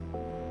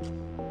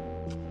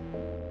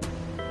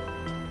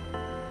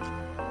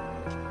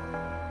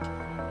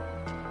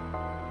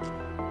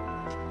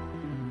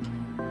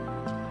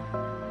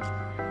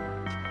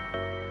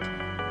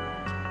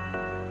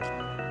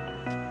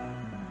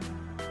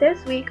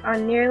This week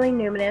on Nearly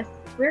Numinous,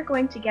 we're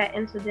going to get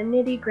into the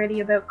nitty-gritty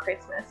about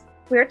Christmas.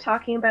 We're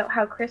talking about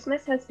how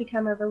Christmas has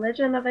become a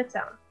religion of its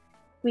own.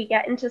 We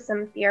get into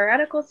some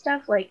theoretical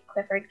stuff like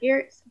Clifford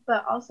Geertz,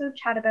 but also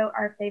chat about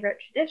our favorite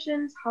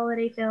traditions,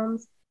 holiday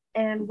films,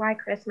 and why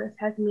Christmas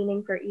has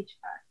meaning for each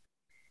of us.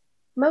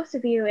 Most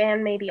of you,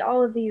 and maybe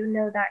all of you,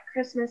 know that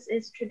Christmas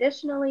is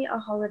traditionally a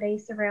holiday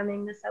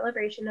surrounding the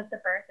celebration of the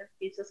birth of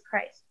Jesus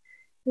Christ,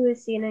 who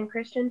is seen in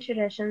Christian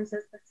traditions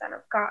as the Son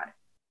of God.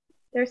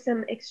 There's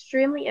some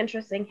extremely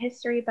interesting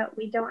history, but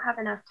we don't have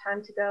enough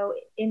time to go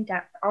in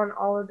depth on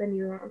all of the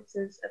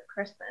nuances of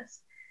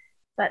Christmas.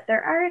 But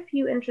there are a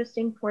few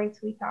interesting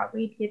points we thought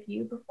we'd give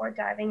you before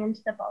diving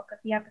into the bulk of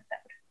the episode.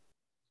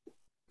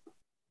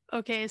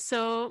 Okay,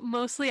 so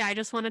mostly I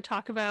just want to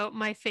talk about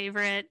my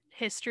favorite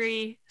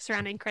history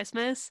surrounding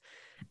Christmas,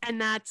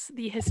 and that's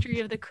the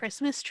history of the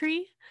Christmas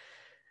tree.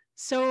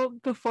 So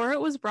before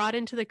it was brought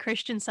into the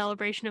Christian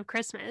celebration of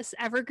Christmas,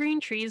 evergreen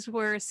trees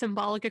were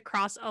symbolic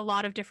across a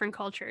lot of different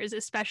cultures,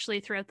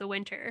 especially throughout the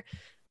winter.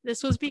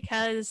 This was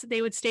because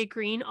they would stay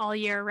green all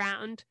year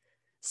round.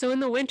 So in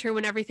the winter,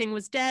 when everything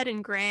was dead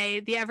and gray,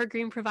 the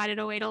evergreen provided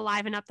a way to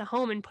liven up the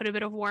home and put a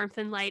bit of warmth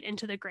and light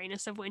into the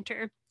grayness of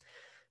winter.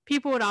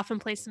 People would often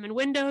place them in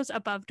windows,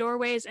 above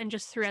doorways, and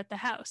just throughout the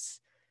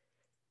house.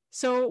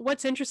 So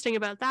what's interesting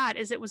about that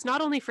is it was not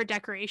only for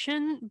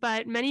decoration,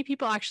 but many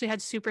people actually had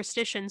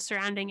superstitions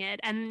surrounding it,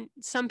 and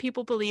some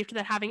people believed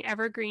that having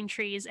evergreen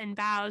trees and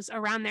boughs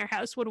around their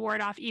house would ward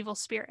off evil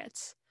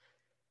spirits.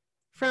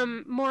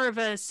 From more of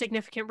a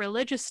significant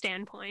religious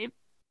standpoint,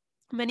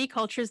 many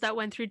cultures that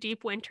went through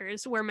deep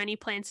winters where many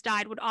plants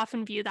died would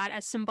often view that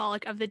as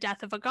symbolic of the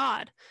death of a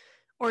god,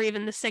 or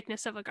even the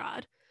sickness of a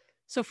god.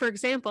 So, for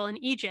example,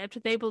 in Egypt,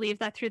 they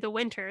believed that through the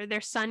winter, their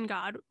sun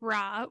god,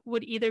 Ra,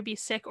 would either be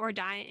sick or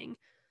dying.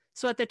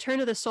 So, at the turn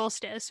of the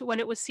solstice, when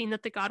it was seen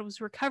that the god was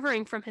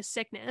recovering from his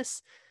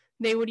sickness,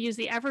 they would use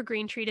the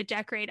evergreen tree to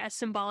decorate as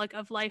symbolic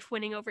of life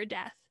winning over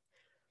death.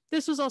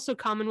 This was also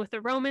common with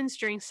the Romans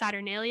during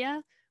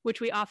Saturnalia,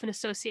 which we often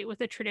associate with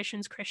the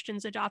traditions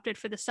Christians adopted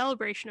for the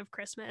celebration of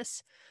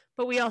Christmas,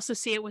 but we also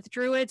see it with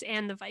Druids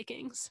and the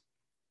Vikings.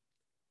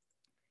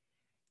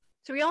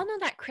 So we all know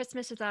that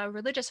Christmas is a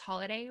religious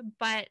holiday,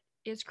 but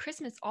is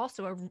Christmas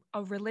also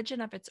a religion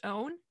of its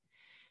own?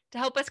 To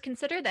help us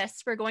consider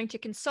this, we're going to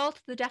consult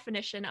the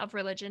definition of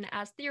religion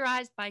as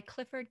theorized by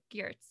Clifford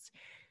Geertz,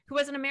 who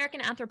was an American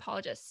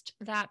anthropologist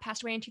that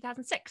passed away in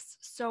 2006.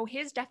 So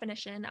his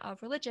definition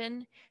of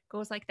religion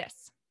goes like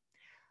this.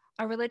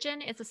 A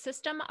religion is a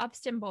system of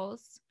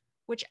symbols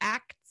which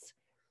acts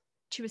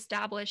to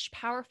establish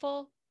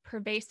powerful,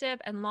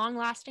 pervasive, and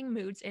long-lasting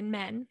moods in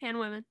men and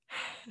women.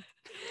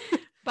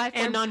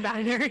 And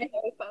non-binary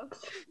folks.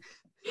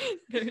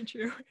 Very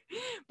true.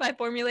 By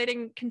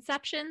formulating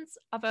conceptions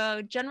of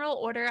a general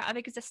order of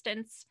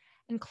existence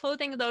and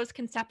clothing those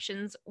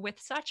conceptions with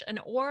such an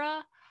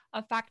aura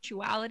of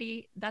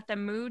factuality that the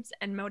moods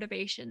and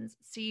motivations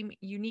seem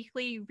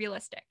uniquely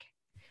realistic.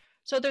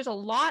 So there's a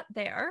lot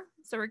there.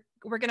 So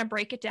we're going to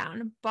break it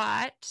down,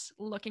 but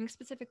looking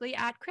specifically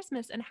at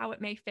Christmas and how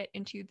it may fit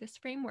into this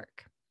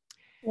framework.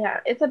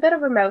 Yeah, it's a bit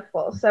of a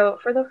mouthful. So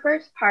for the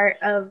first part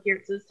of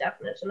Geertz's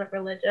definition of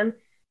religion,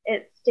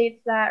 it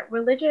states that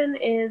religion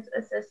is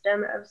a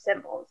system of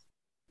symbols.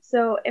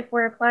 So if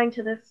we're applying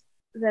to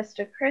this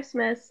to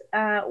Christmas,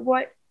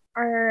 what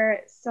are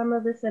some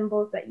of the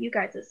symbols that you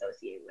guys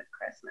associate with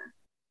Christmas?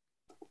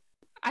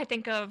 I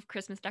think of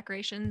Christmas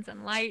decorations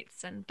and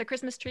lights and the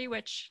Christmas tree,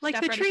 which like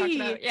Steph the tree.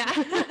 Talked about.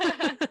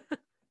 Yeah.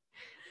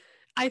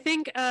 I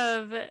think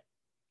of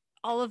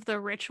all of the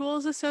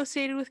rituals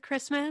associated with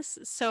Christmas.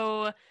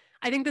 So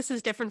I think this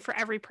is different for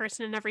every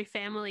person and every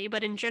family,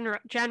 but in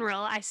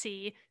general, I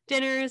see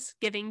dinners,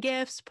 giving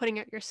gifts, putting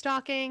out your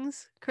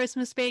stockings,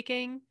 Christmas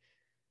baking,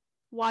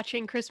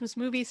 watching Christmas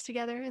movies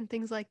together, and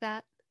things like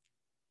that.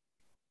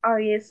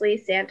 Obviously,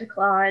 Santa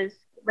Claus,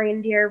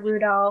 reindeer,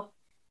 Rudolph,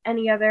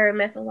 any other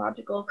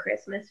mythological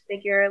Christmas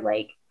figure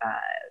like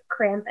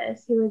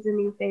Krampus, who is a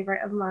new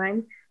favorite of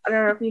mine. I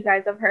don't know if you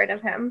guys have heard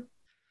of him.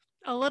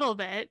 A little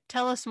bit.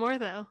 Tell us more,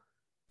 though.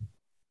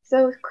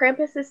 So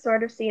Krampus is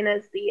sort of seen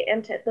as the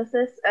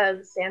antithesis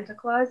of Santa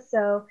Claus.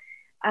 So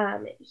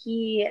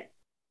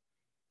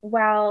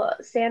while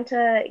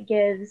Santa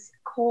gives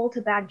coal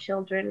to bad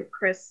children,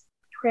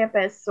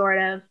 Krampus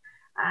sort of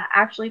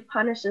actually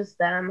punishes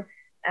them,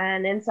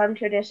 and in some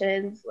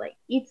traditions, like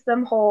eats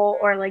them whole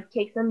or like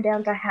takes them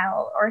down to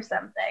hell or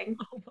something.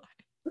 Oh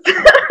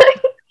my.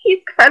 He's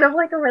kind of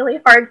like a really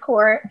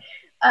hardcore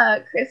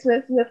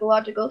Christmas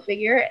mythological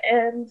figure,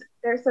 and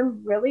there's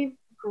some really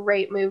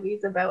great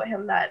movies about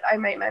him that I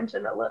might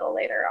mention a little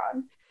later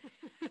on.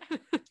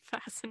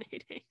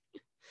 Fascinating.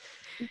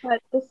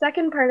 But the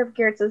second part of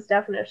Geertz's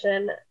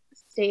definition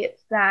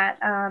states that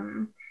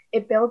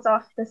it builds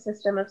off the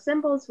system of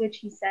symbols, which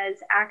he says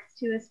acts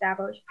to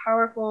establish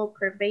powerful,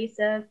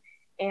 pervasive,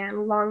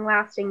 and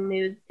long-lasting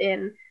moods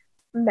in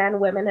men,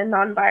 women, and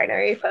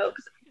non-binary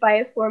folks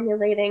by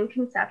formulating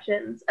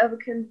conceptions of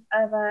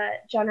a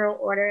general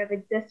order of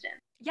existence.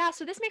 Yeah,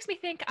 so this makes me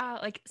think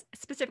like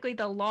specifically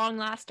the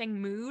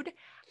long-lasting mood.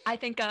 I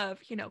think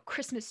of,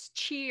 Christmas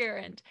cheer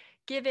and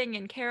giving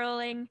and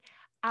caroling.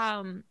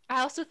 I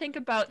also think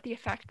about the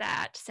effect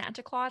that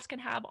Santa Claus can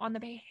have on the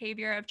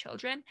behavior of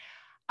children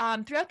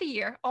throughout the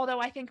year, although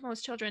I think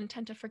most children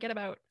tend to forget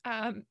about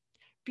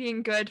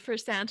being good for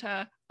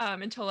Santa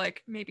until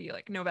like maybe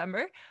like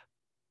November.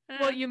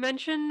 Well, you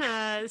mentioned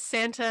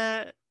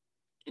Santa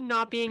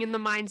not being in the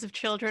minds of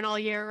children all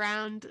year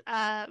round.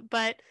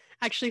 But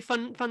actually,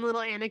 fun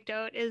little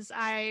anecdote is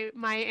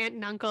my aunt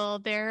and uncle,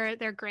 their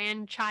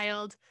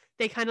grandchild,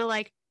 they kind of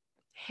like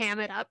ham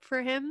it up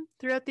for him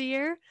throughout the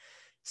year.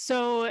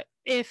 So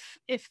if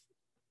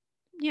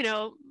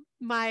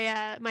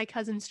my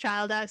cousin's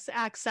child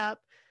acts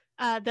up,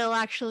 they'll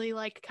actually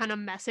like kind of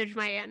message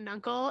my aunt and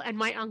uncle, and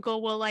my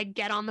uncle will like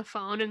get on the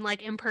phone and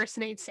like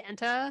impersonate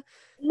Santa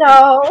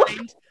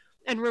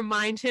and No.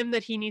 remind him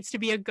that he needs to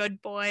be a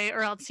good boy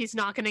or else he's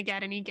not going to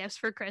get any gifts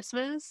for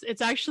Christmas.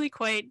 It's actually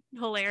quite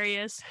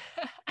hilarious.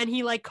 And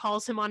he like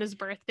calls him on his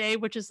birthday,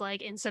 which is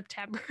like in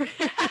September.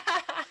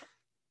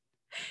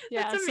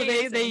 Yeah, That's so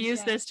they amazing. use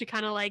Yeah. this to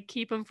kind of like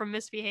keep him from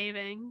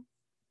misbehaving.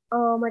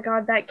 Oh my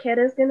god, that kid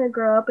is gonna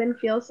grow up and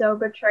feel so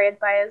betrayed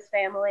by his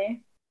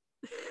family.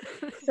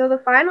 So the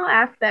final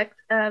aspect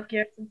of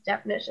Garrett's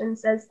definition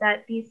says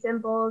that these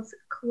symbols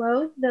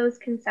clothe those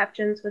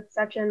conceptions with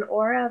such an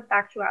aura of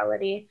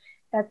factuality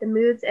that the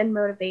moods and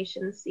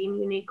motivations seem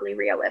uniquely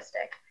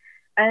realistic.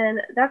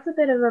 And that's a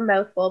bit of a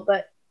mouthful,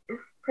 but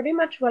pretty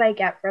much what I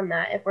get from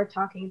that, if we're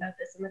talking about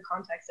this in the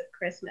context of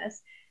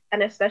Christmas,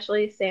 and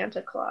especially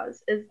Santa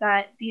Claus, is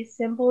that these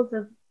symbols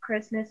of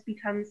Christmas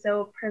become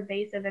so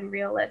pervasive and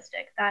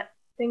realistic that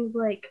things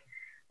like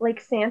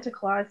Santa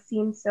Claus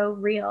seem so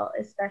real,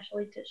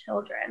 especially to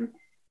children,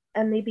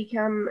 and they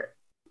become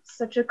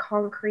such a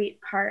concrete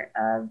part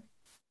of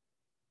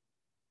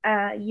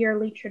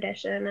yearly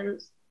tradition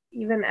and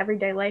even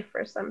everyday life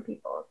for some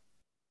people.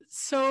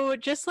 So,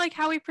 just like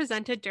how we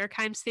presented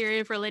Durkheim's theory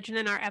of religion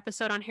in our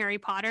episode on Harry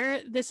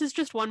Potter, this is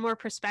just one more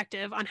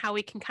perspective on how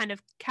we can kind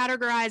of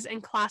categorize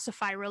and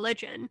classify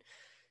religion.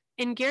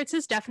 In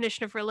Geertz's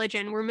definition of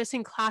religion, we're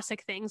missing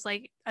classic things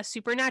like a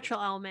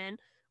supernatural element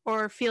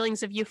or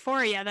feelings of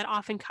euphoria that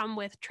often come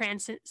with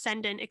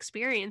transcendent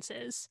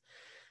experiences.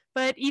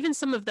 But even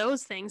some of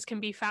those things can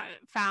be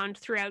found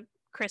throughout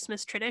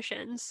Christmas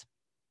traditions.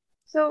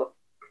 So,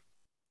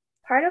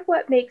 part of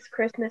what makes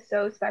Christmas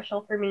so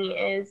special for me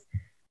is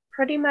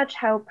pretty much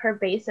how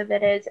pervasive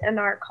it is in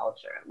our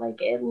culture.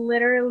 Like, it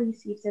literally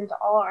seeps into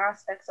all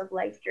aspects of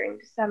life during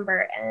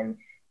December, and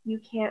you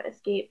can't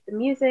escape the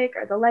music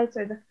or the lights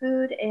or the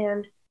food.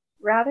 And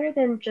rather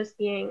than just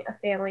being a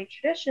family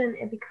tradition,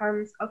 it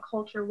becomes a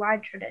culture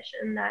wide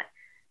tradition that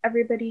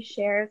everybody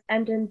shares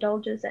and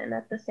indulges in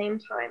at the same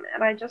time.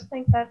 And I just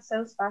think that's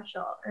so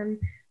special. And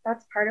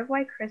that's part of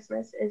why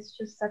Christmas is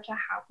just such a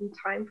happy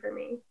time for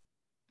me.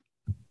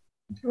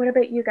 What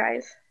about you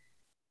guys?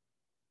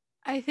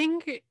 I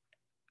think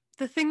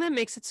the thing that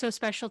makes it so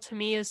special to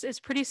me is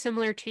pretty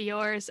similar to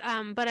yours.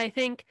 But I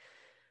think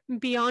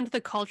beyond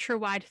the culture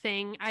wide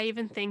thing, I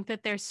even think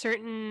that there's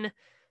certain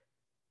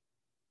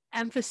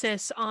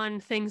emphasis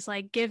on things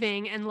like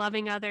giving and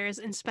loving others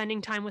and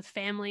spending time with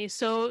family.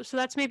 So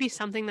that's maybe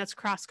something that's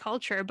cross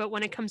culture, but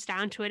when it comes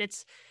down to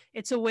it,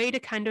 it's a way to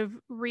kind of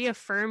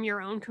reaffirm your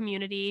own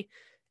community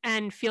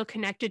and feel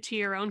connected to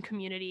your own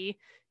community,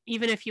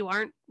 even if you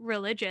aren't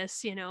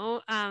religious,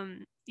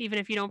 even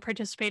if you don't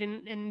participate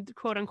in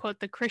quote unquote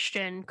the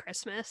Christian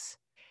Christmas.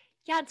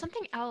 Yeah, and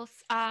something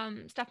else,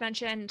 Steph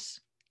mentioned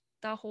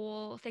the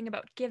whole thing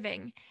about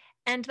giving.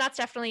 And that's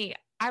definitely,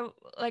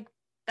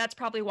 that's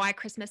probably why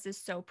Christmas is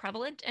so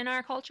prevalent in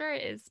our culture,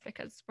 is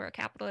because we're a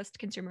capitalist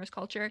consumerist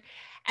culture.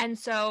 And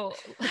so,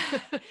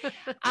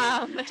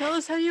 Tell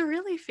us how you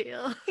really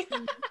feel.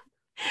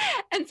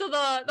 And so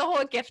the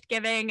whole gift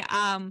giving,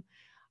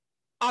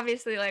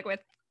 obviously, like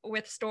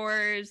with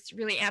stores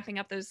really amping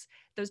up those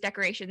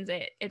decorations,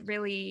 it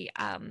really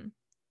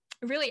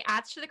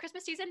adds to the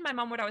Christmas season. My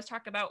mom would always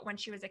talk about when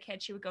she was a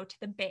kid, she would go to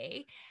the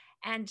Bay,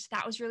 and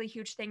that was really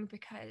huge thing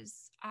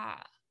because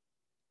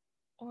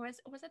or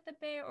was it the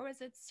Bay or was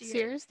it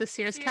Sears? The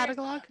Sears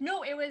catalog?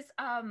 No, it was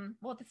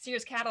well, the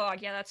Sears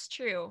catalog. Yeah, that's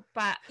true.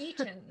 But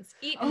Eaton's.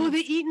 Oh, the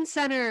Eaton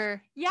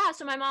Center. Yeah,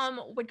 so my mom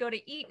would go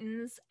to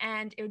Eaton's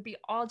and it would be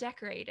all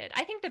decorated.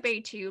 I think the Bay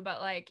too, but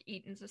like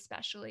Eaton's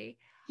especially.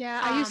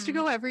 Yeah, I used to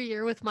go every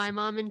year with my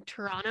mom in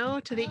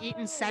Toronto to the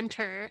Eaton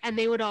Center, and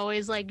they would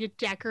always like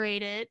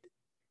decorate it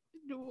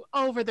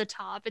over the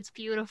top. It's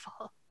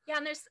beautiful. Yeah,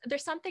 and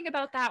there's something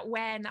about that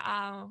when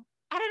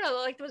I don't know,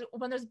 like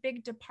when those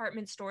big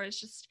department stores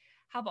just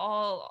have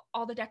all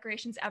the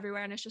decorations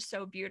everywhere, and it's just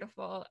so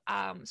beautiful.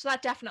 So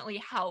that definitely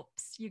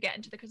helps you get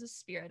into the Christmas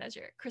spirit as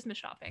you're Christmas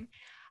shopping.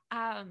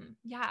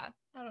 Yeah,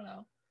 I don't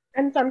know.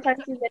 And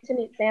sometimes you get to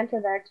meet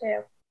Santa there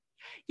too.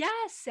 Yeah,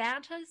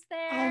 Santa's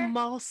there. Oh,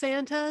 mall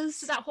Santas.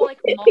 So that whole like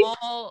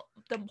mall,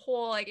 the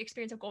whole like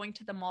experience of going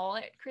to the mall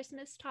at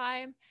Christmas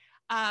time.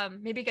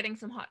 Maybe getting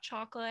some hot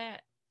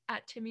chocolate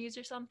at Timmy's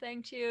or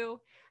something too.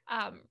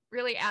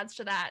 Really adds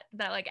to that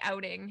like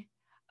outing.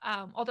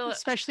 Although,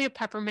 especially a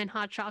peppermint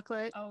hot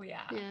chocolate. oh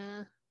yeah,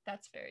 Yeah.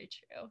 that's very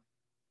true.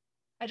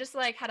 I just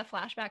like had a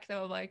flashback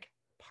though of like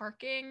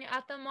parking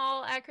at the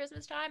mall at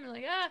Christmas time, and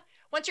like,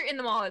 once you're in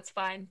the mall, it's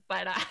fine,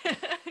 but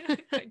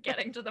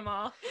getting to the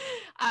mall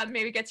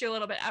maybe gets you a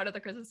little bit out of the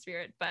Christmas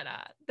spirit, but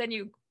then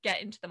you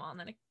get into the mall and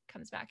then it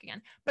comes back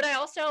again. But I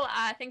also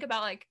think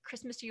about like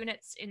Christmas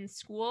units in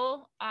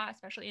school,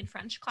 especially in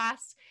French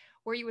class,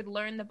 where you would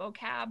learn the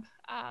vocab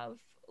of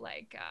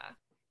like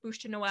Bouche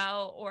de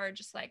Noël, or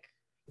just like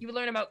you would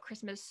learn about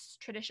Christmas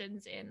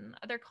traditions in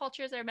other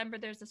cultures. I remember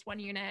there's this one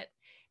unit,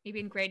 maybe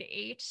in grade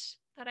 8,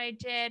 that I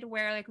did,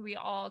 where like we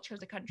all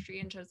chose a country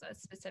and chose a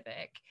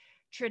specific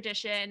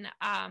tradition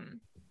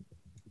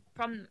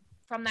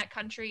from that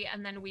country,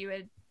 and then we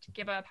would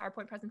give a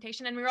PowerPoint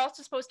presentation, and we were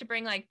also supposed to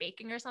bring like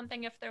baking or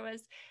something if there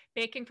was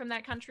baking from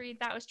that country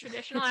that was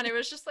traditional. And it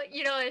was just like,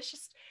 it's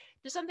just,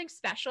 there's something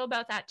special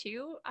about that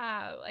too,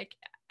 like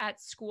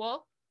at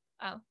school,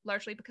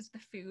 largely because of the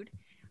food.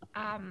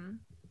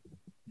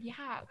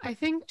 Yeah, I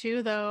think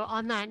too, though,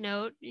 on that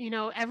note,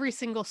 every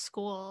single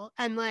school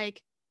and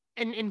like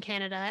in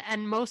Canada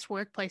and most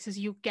workplaces,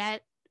 you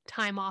get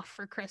time off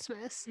for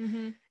Christmas,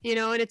 and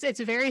it's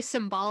very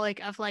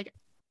symbolic of like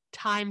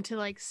time to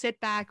like sit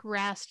back,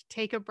 rest,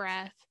 take a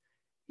breath,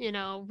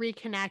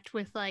 reconnect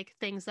with like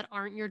things that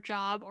aren't your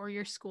job or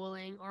your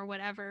schooling or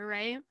whatever,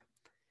 right?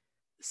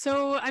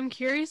 So I'm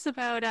curious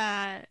about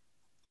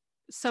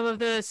some of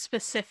the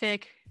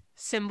specific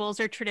symbols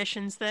or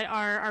traditions that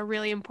are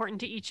really important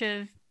to each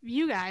of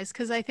you guys,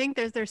 because I think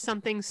there's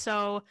something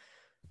so,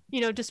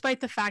 despite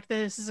the fact that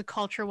this is a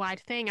culture-wide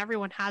thing,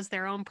 everyone has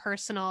their own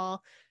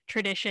personal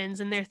traditions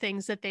and their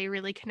things that they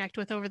really connect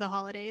with over the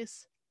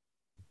holidays.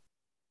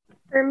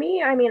 For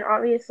me, I mean,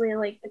 obviously,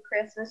 like the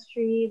Christmas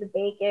tree, the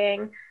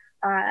baking,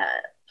 uh,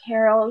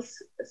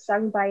 carols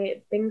sung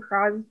by Bing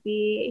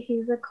Crosby.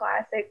 He's a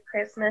classic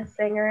Christmas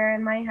singer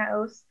in my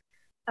house.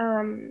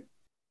 Um,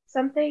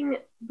 Something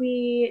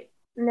we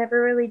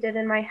never really did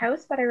in my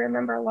house, but I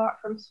remember a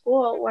lot from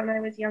school when I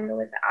was younger,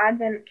 was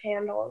Advent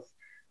candles.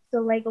 So,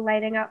 like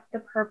lighting up the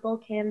purple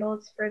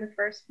candles for the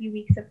first few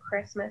weeks of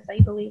Christmas, I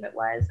believe it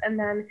was, and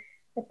then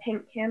the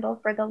pink candle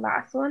for the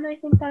last one. I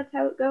think that's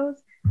how it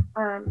goes.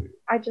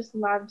 I just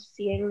loved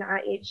seeing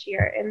that each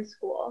year in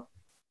school.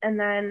 And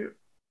then,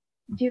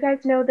 do you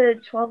guys know the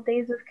 12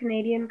 Days of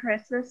Canadian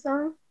Christmas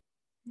song?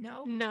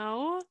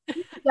 no.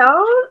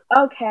 Don't?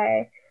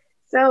 Okay.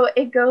 So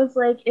it goes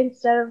like,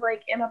 instead of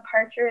like in a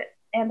partridge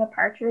in a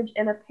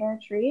pear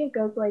tree, it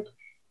goes like,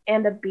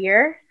 and a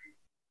beer.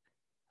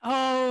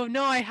 Oh,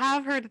 no, I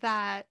have heard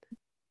that.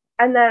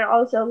 And then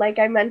also, like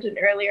I mentioned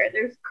earlier,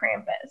 there's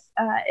Krampus.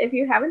 If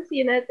you haven't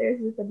seen it, there's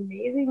this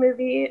amazing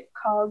movie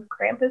called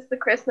Krampus the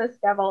Christmas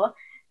Devil.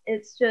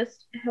 It's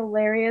just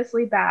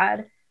hilariously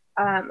bad.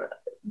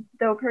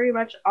 Though pretty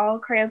much all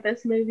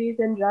Krampus movies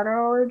in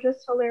general are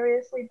just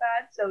hilariously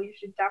bad, so you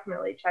should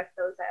definitely check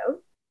those out.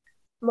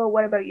 Well,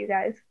 what about you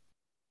guys?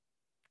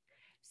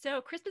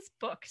 So Christmas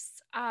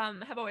books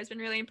have always been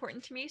really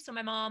important to me. So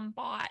my mom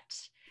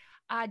bought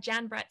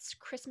Jan Brett's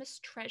Christmas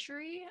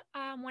Treasury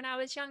when I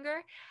was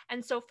younger.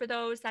 And so for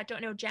those that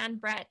don't know, Jan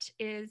Brett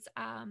is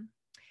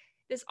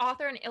this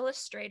author and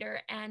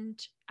illustrator, and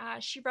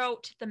she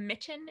wrote The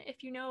Mitten,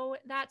 if you know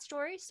that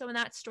story. So in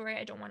that story,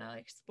 I don't want to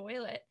like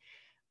spoil it,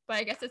 but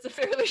I guess it's a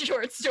fairly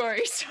short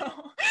story. So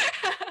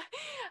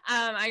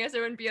I guess it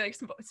wouldn't be like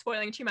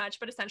spoiling too much,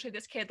 but essentially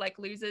this kid like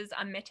loses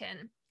a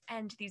mitten,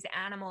 and these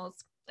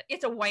animals,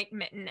 it's a white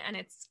mitten, and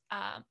it's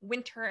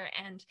winter,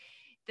 and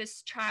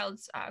this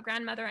child's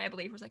grandmother, I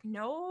believe, was like,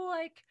 no,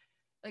 like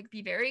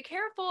be very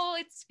careful,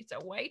 it's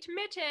a white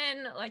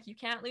mitten, like you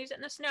can't lose it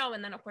in the snow.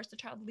 And then of course the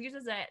child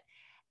loses it,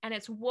 and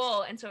it's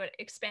wool, and so it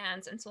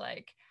expands, and so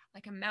like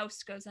a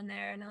mouse goes in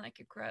there, and then like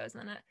it grows,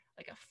 and then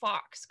like a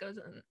fox goes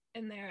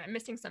in there. I'm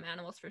missing some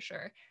animals for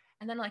sure.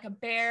 And then like a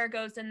bear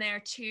goes in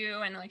there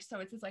too, and like so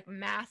it's this like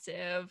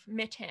massive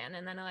mitten,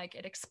 and then like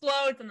it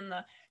explodes, and then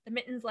the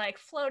mitten's like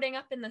floating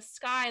up in the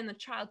sky, and the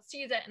child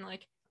sees it and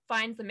like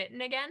finds the mitten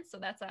again. So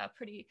that's a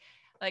pretty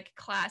like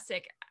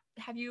classic.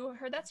 Have you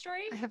heard that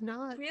story? I have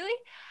not. Really?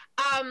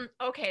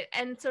 Okay.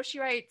 And so she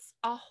writes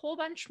a whole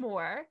bunch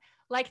more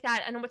like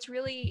that. And what's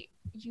really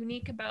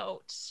unique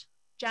about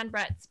Jan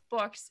Brett's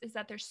books is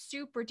that they're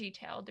super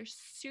detailed, they're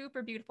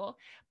super beautiful,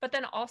 but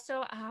then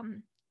also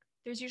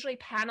there's usually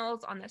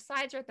panels on the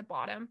sides or at the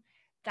bottom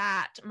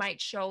that might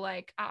show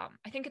like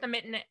I think in the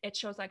mitten it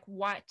shows like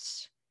what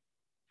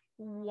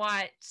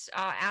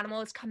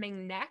animal is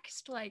coming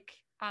next, like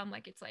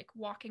it's like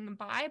walking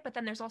by. But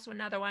then there's also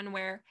another one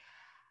where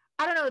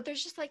I don't know,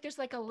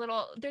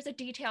 there's a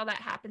detail that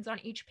happens on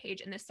each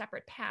page in this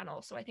separate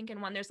panel. So I think in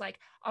one there's like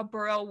a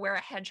burrow where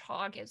a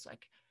hedgehog is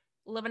like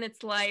living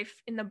its life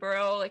in the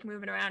burrow, like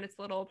moving around its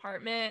little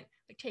apartment,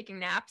 like taking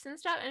naps and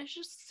stuff, and it's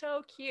just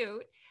so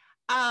cute.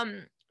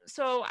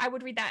 So I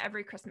would read that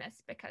every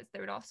Christmas, because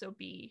there would also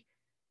be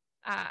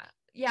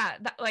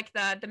like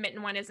the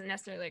mitten one isn't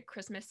necessarily like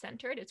Christmas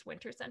centered, it's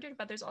winter centered,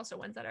 but there's also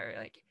ones that are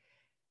like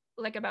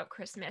like about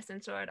Christmas,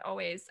 and so I'd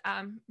always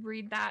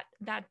read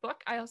that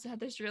book. I also had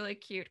this really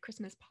cute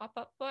Christmas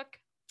pop-up book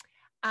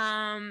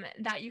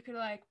that you could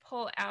like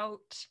pull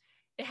out.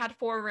 It had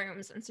 4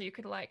 rooms, and so you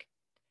could like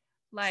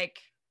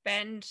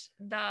bend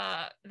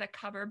the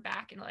cover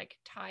back and like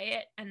tie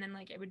it, and then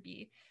like it would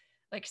be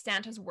like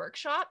Santa's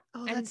workshop.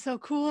 Oh, and that's so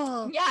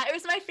cool. yeah, it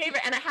was my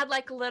favorite. And I had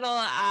like little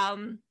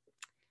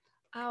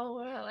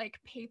like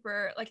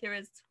paper, like there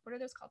was, what are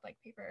those called, like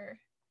paper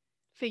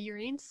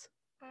Figurines,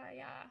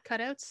 yeah,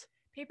 cutouts,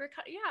 paper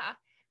cut,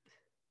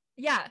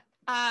 yeah.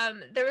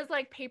 There was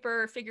like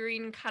paper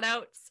figurine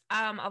cutouts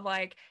of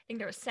like, I think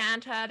there was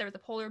Santa, there was a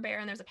polar bear,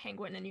 and there's a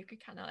penguin, and you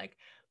could kind of like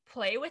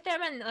play with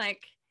them and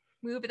like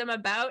move them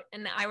about.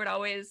 And I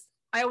always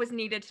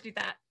needed to do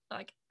that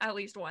like at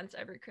least once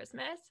every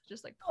Christmas,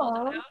 just like pull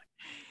that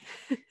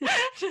out.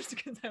 Just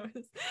because I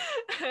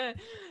was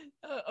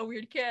a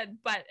weird kid,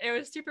 but it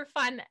was super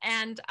fun.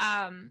 And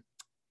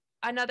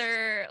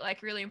another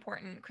like really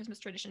important Christmas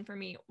tradition for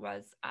me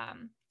was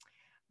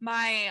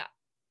my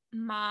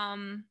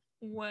mom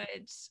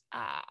would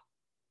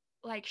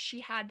like, she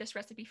had this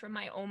recipe from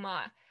my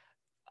Oma.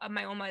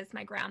 My Oma is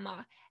my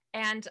grandma,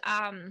 and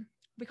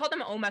we call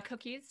them Oma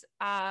cookies,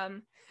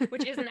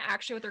 which isn't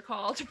actually what they're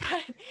called,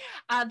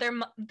 but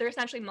they're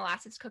essentially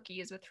molasses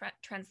cookies with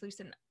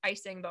translucent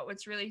icing. But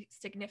what's really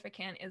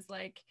significant is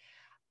like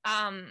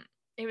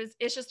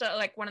it's just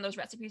like one of those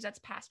recipes that's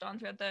passed on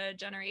throughout the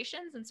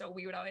generations, and so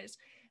we would always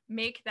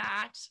make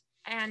that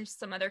and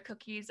some other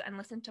cookies and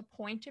listen to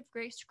Point of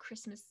Grace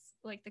Christmas,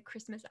 like the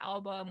Christmas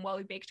album, while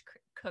we baked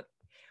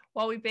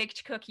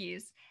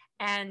cookies.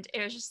 And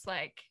it was just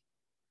like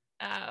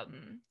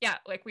yeah,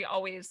 like we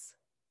always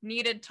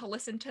needed to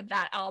listen to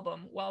that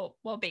album while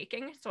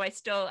baking. So I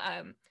still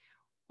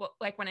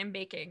like when I'm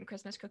baking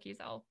Christmas cookies,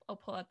 I'll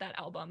pull out that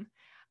album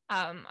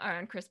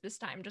around Christmas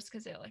time, just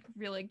because it like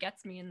really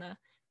gets me in the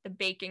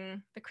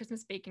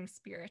Christmas baking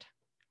spirit.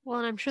 Well,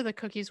 and I'm sure the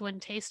cookies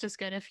wouldn't taste as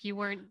good if you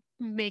weren't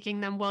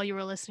making them while you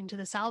were listening to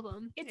this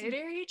album. It's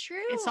very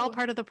true. It's all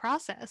part of the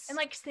process. And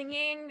like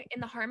singing in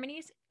the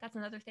harmonies, that's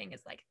another thing,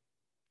 is like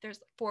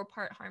there's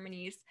 4-part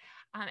harmonies.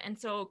 And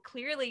so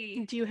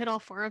clearly... Do you hit all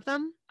 4 of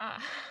them?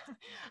 I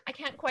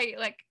can't quite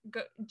like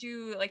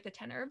do like the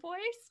tenor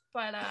voice,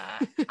 but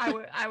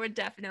I would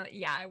definitely,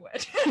 yeah, I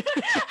would.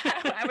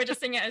 I would just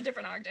sing it at a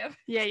different octave.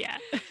 Yeah.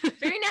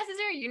 Very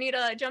necessary. You need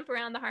to jump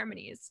around the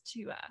harmonies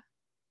to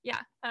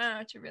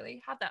to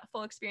really have that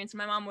full experience.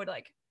 My mom would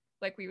like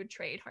we would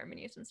trade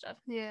harmonies and stuff.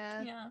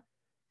 Yeah. Yeah.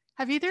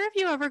 Have either of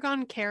you ever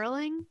gone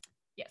caroling?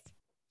 Yes.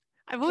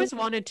 I've always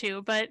wanted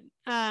to, but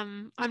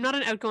I'm not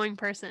an outgoing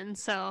person,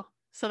 so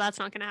that's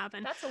not going to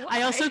happen. That's a lie.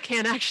 I also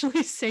can't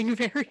actually sing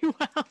very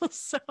well,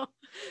 so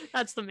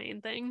that's the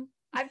main thing.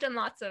 I've done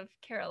lots of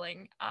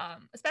caroling,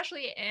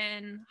 especially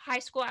in high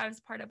school. I was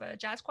part of a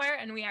jazz choir,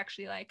 and we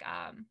actually like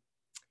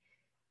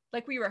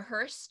we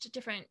rehearsed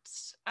different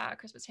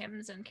Christmas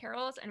hymns and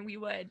carols, and we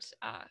would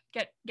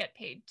get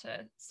paid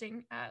to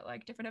sing at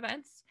like different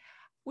events,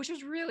 which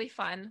was really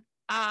fun.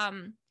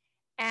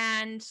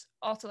 And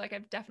also like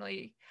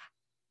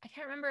I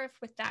can't remember if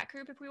with that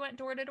group if we went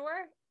door to door,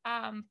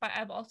 but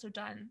I've also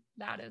done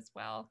that as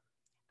well.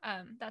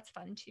 That's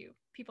fun too.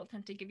 People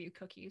tend to give you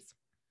cookies.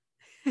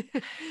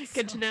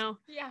 Good to know.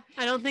 Yeah.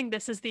 I don't think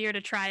this is the year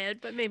to try it,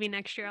 but maybe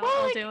next year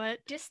I'll do it.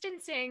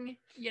 Distancing,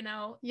 you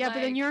know. Yeah, like,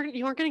 but then you aren't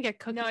going to get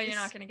cookies. No, you're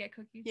not going to get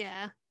cookies.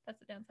 Yeah. That's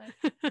the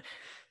downside.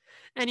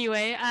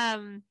 Anyway,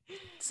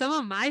 some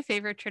of my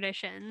favorite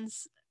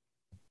traditions,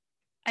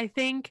 I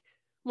think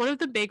one of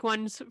the big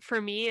ones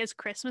for me is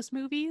Christmas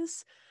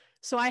movies.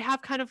 So I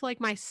have kind of like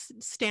my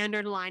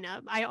standard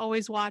lineup. I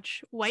always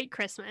watch White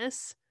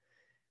Christmas,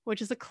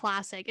 which is a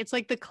classic. It's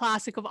like the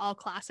classic of all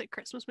classic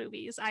Christmas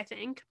movies, I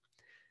think.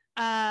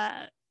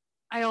 I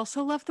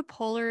also love The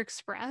Polar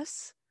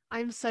Express.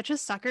 I'm such a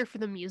sucker for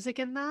the music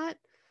in that.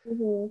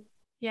 Mm-hmm.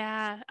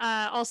 Yeah.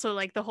 Also,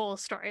 like the whole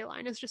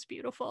storyline is just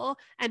beautiful.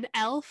 And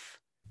Elf.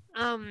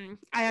 I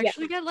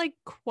actually get like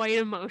quite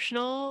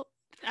emotional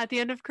at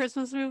the end of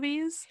Christmas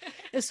movies,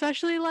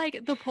 especially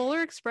like The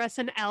Polar Express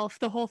and Elf.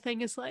 The whole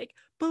thing is like,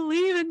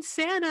 believe in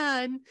Santa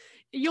and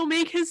you'll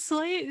make his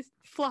sleigh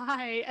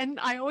fly, and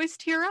I always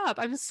tear up.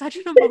 I'm such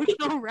an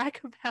emotional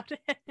wreck about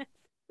it.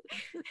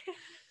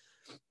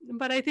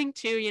 But I think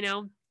too, you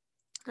know,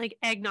 like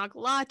eggnog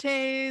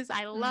lattes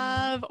I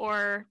love,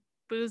 or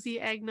boozy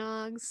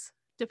eggnogs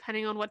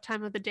depending on what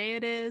time of the day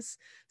it is.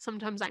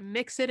 Sometimes I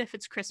mix it if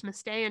it's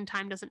Christmas Day and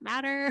time doesn't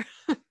matter.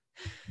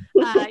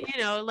 You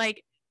know,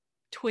 like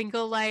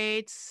twinkle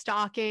lights,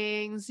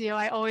 stockings. You know,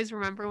 I always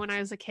remember when I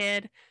was a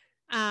kid,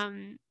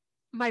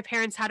 my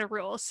parents had a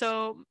rule.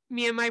 So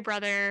me and my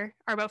brother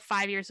are about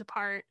 5 years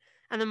apart,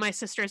 and then my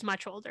sister is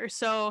much older.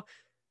 So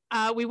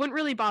we wouldn't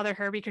really bother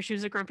her because she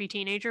was a grumpy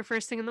teenager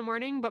first thing in the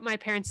morning. But my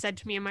parents said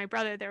to me and my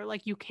brother, they were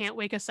like, you can't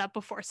wake us up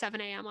before 7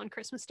 a.m. on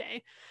Christmas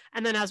Day.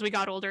 And then as we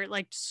got older, it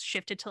like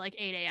shifted to like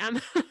 8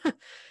 a.m.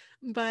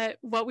 But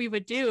what we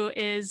would do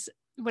is,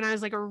 when I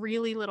was like a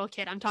really little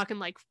kid, I'm talking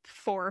like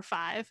 4 or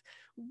 5,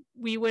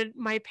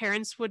 my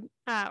parents would,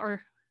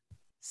 or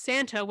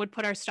Santa would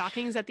put our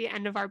stockings at the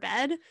end of our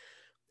bed.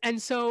 And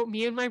so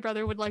me and my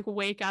brother would like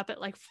wake up at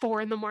like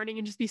 4 a.m.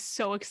 and just be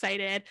so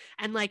excited.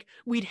 And like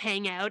we'd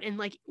hang out in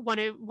like one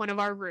of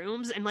our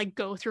rooms and like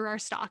go through our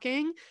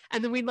stocking.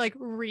 And then we'd like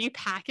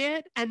repack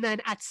it. And then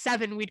at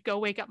 7, we'd go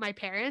wake up my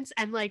parents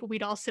and like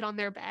we'd all sit on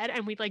their bed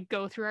and we'd like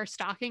go through our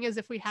stocking as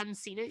if we hadn't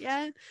seen it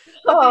yet.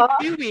 But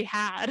they knew we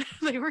had.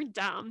 They were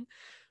dumb.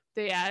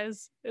 But yeah,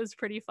 it was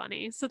pretty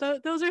funny. So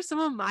those are some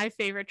of my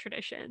favorite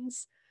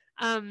traditions.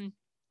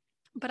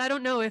 But I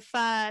don't know if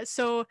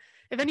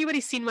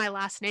anybody's seen my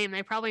last name,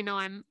 they probably know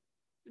I'm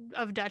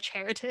of Dutch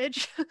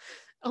heritage.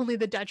 Only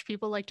the Dutch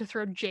people like to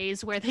throw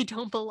J's where they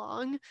don't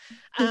belong.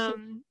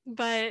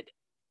 But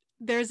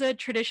there's a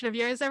tradition. Have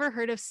you guys ever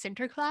heard of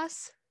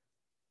Sinterklaas?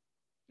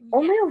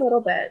 Only a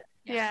little bit.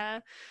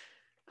 Yeah.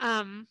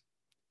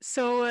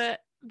 So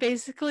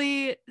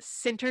basically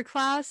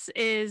Sinterklaas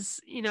is,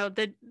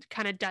 the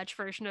kind of Dutch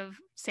version of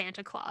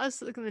Santa Claus.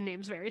 The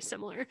name's very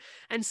similar.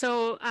 And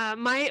so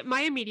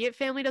my immediate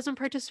family doesn't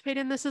participate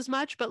in this as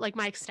much, but like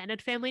my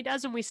extended family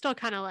does, and we still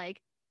kind of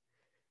like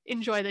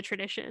enjoy the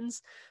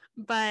traditions.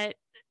 But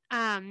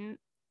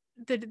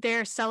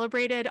they're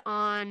celebrated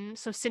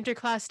so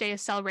Sinterklaas Day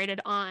is celebrated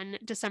on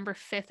December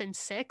 5th and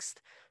 6th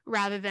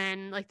rather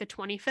than like the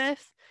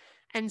 25th.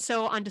 And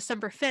so on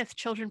December 5th,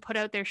 children put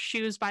out their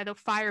shoes by the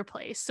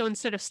fireplace. So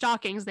instead of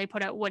stockings, they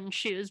put out wooden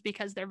shoes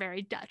because they're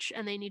very Dutch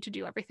and they need to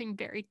do everything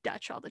very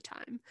Dutch all the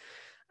time.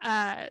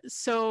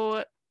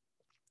 So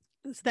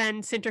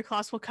then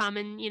Sinterklaas will come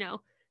and,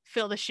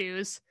 fill the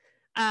shoes.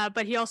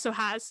 But he also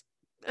has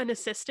an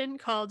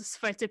assistant called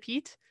Zwarte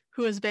Piet,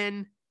 who has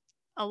been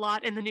a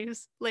lot in the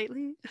news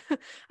lately.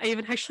 I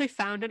even actually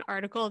found an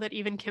article that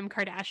even Kim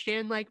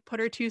Kardashian like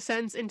put her 2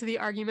 cents into the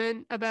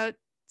argument about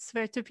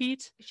Zwarte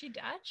Piet. Is she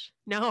Dutch?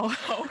 No.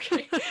 Oh,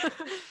 okay.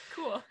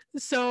 Cool.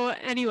 So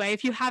anyway,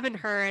 if you haven't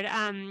heard,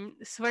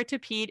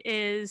 Zwarte Piet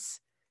it's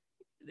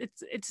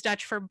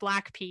Dutch for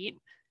Black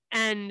Pete,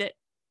 and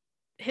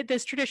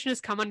this tradition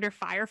has come under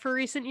fire for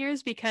recent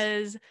years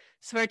because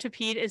Zwarte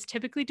Piet is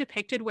typically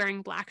depicted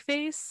wearing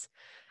blackface.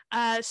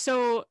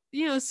 So,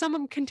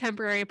 some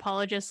contemporary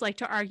apologists like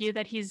to argue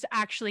that he's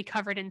actually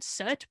covered in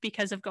soot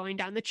because of going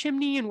down the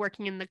chimney and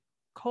working in the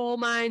coal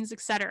mines,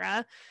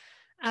 etc.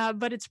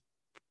 But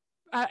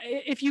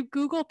if you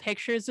Google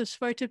pictures of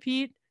Zwarte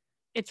Piet,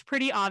 it's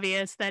pretty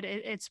obvious that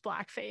it's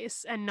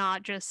blackface and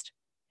not just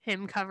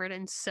him covered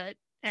in soot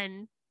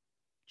and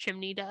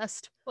chimney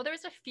dust. Well, there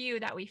was a few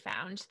that we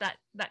found that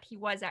he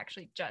was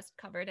actually just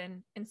covered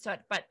in soot,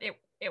 but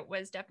it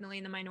was definitely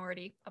in the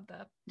minority of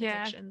the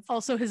depictions. Yeah.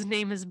 Also, his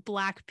name is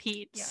Black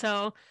Pete. Yeah.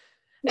 So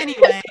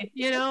anyway,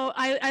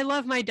 I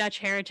love my Dutch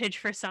heritage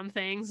for some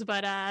things,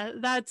 but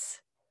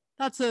that's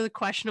a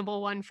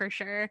questionable one for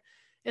sure.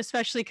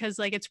 Especially because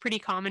like it's pretty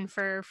common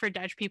for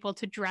Dutch people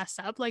to dress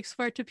up like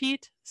Zwarte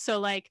Piet. So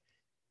like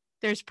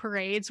there's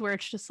parades where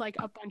it's just like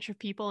a bunch of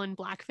people in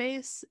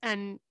blackface,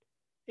 and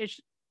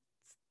it's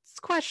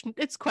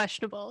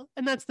questionable,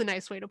 and that's the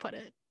nice way to put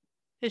it.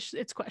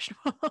 It's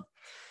questionable.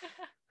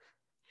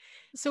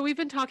 So we've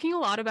been talking a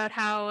lot about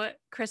how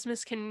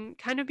Christmas can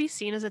kind of be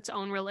seen as its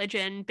own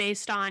religion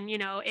based on,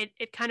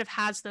 it kind of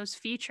has those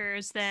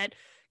features that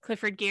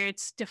Clifford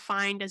Geertz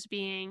defined as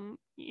being,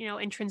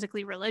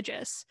 intrinsically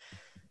religious.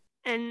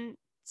 And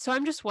so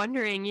I'm just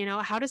wondering,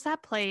 how does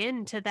that play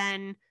into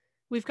then?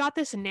 We've got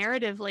this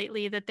narrative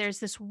lately that there's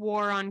this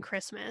war on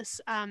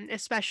Christmas,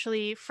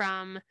 especially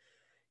from,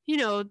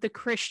 the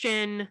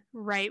Christian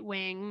right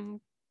wing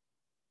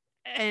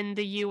in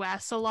the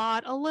US a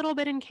little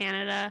bit in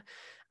Canada.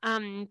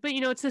 But,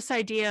 it's this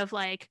idea of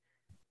like,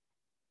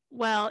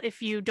 well,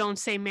 if you don't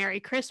say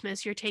Merry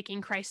Christmas, you're taking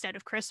Christ out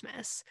of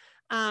Christmas.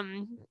 But,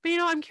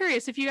 I'm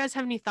curious if you guys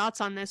have any thoughts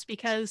on this,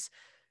 because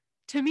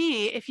to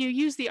me, if you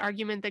use the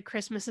argument that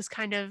Christmas is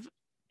kind of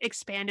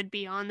expanded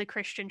beyond the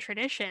Christian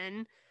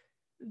tradition,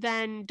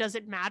 then does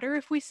it matter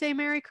if we say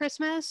Merry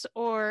Christmas,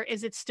 or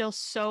is it still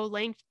so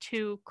linked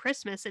to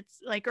Christmas? It's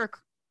like, or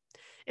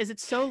is it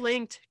so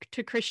linked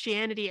to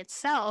Christianity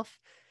itself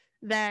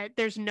that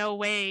there's no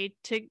way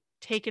to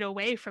take it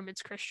away from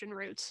its Christian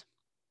roots?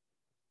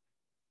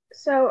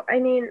 So, I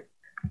mean,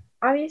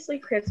 obviously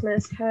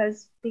Christmas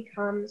has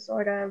become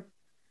sort of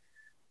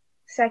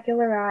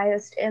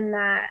secularized in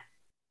that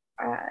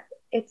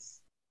it's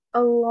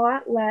a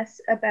lot less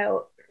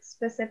about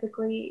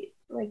specifically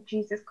like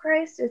Jesus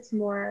Christ. It's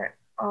more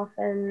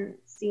often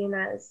seen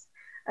as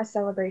a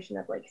celebration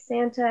of like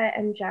Santa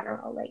in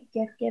general, like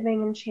gift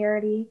giving and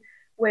charity,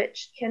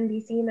 which can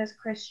be seen as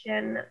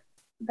Christian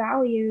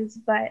values,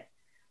 but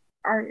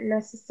aren't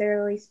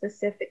necessarily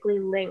specifically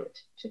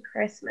linked to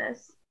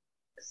Christmas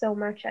so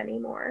much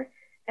anymore.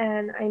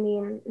 And I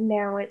mean,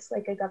 now it's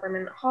like a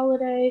government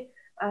holiday.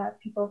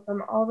 People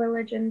from all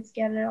religions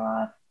get it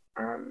off.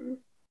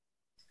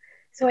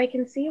 So I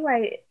can see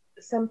why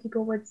some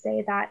people would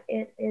say that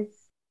it is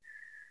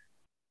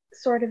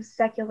sort of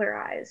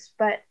secularized,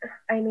 but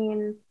I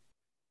mean,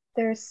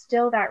 there's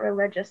still that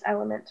religious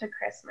element to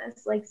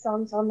Christmas. Like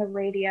songs on the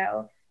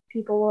radio,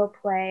 people will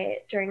play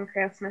during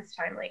Christmas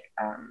time, like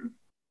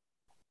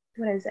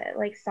what is it,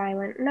 like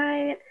Silent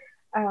Night?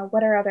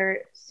 What are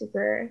other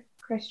super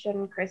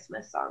Christian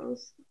Christmas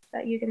songs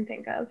that you can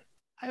think of?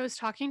 I was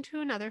talking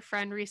to another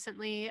friend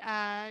recently.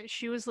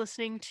 She was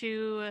listening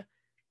to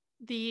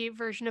the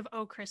version of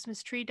 "Oh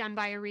Christmas Tree" done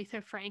by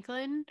Aretha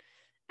Franklin,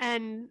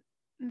 and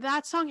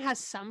that song has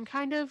some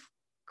kind of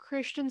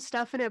Christian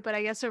stuff in it, but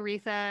I guess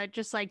Aretha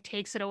just like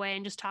takes it away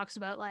and just talks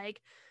about like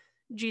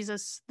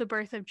Jesus, the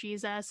birth of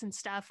Jesus and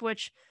stuff,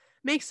 which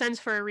makes sense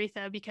for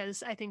Aretha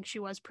because I think she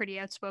was pretty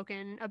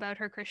outspoken about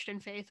her Christian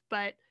faith.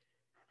 But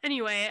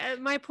anyway,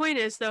 my point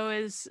is though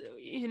is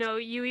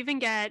you even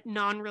get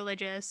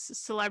non-religious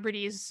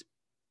celebrities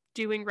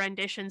doing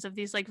renditions of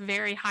these like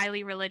very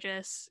highly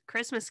religious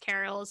Christmas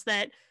carols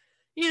that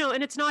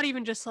and it's not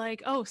even just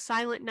like, oh,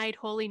 Silent Night,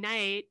 Holy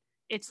Night.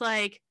 It's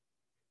like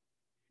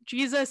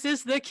Jesus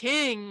is the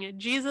king,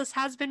 Jesus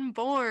has been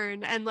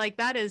born, and like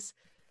that is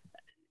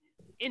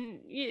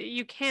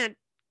you can't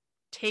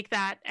take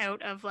that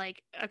out of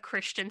like a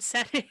Christian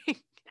setting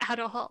at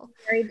all.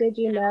 Mary, did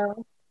you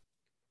know?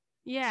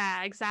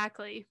 Yeah,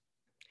 exactly.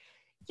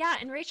 Yeah,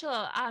 and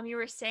Rachel, you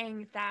were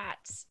saying that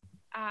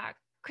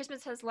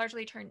Christmas has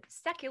largely turned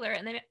secular,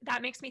 and then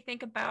that makes me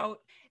think about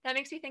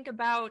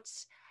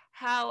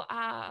how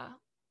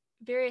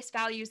various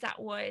values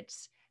that would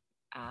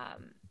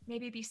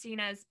maybe be seen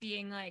as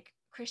being like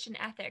Christian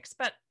ethics,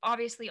 but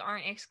obviously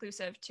aren't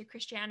exclusive to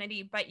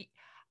Christianity. But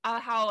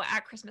how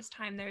at Christmas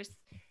time there's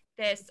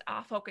this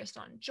focus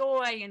on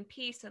joy and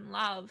peace and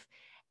love,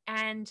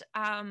 and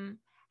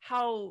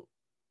how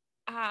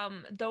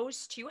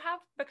those two have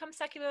become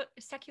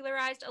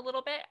secularized a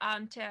little bit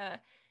to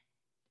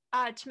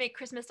make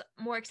Christmas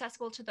more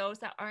accessible to those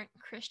that aren't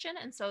Christian.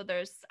 And so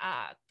there's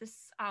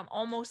this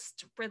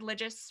almost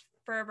religious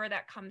fervor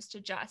that comes to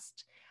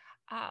just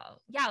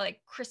like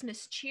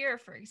Christmas cheer,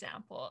 for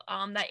example,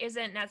 that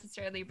isn't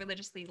necessarily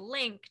religiously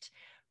linked,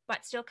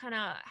 but still kind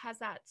of has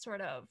that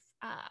sort of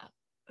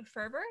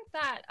fervor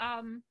that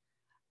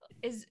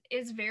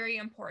is very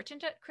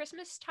important at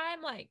Christmas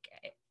time. Like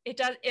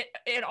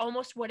it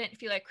almost wouldn't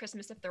feel like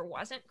Christmas if there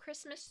wasn't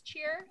Christmas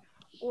cheer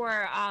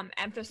or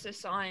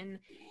emphasis on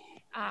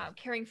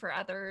caring for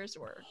others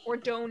or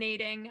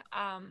donating.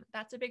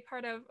 That's a big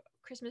part of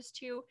Christmas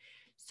too.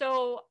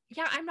 So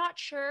yeah, I'm not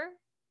sure.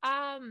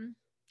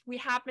 We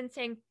have been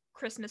saying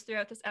Christmas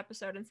throughout this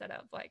episode instead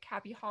of like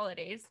happy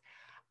holidays,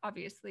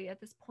 obviously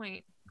at this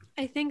point.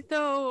 I think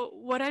though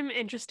what I'm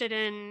interested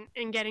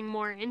in getting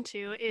more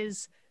into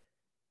is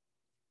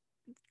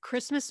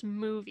Christmas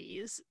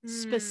movies.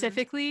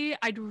 Specifically,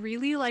 I'd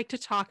really like to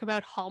talk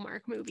about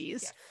Hallmark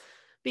movies. Yes.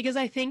 Because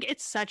I think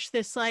it's such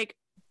this like,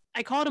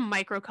 I call it a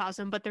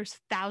microcosm, but there's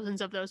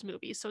thousands of those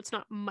movies, so it's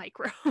not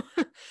micro.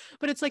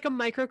 But it's like a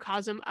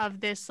microcosm of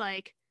this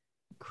like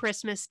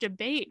Christmas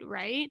debate,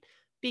 right?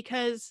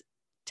 Because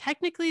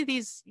technically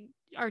these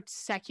are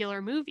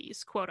secular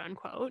movies, quote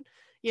unquote.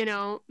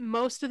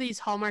 Most of these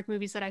Hallmark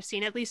movies that I've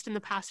seen, at least in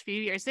the past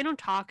few years, they don't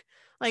talk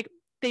like,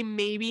 they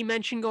maybe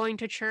mention going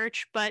to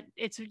church, but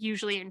it's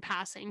usually in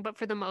passing. But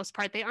for the most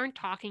part, they aren't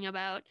talking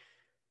about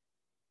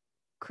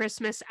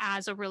Christmas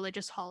as a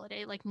religious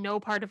holiday. Like no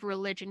part of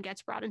religion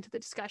gets brought into the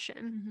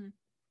discussion.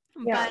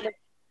 Mm-hmm. Yeah, but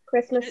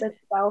Christmas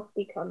itself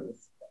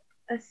becomes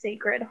a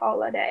sacred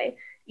holiday,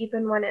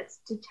 even when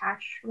it's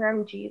detached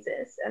from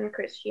Jesus and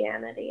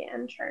Christianity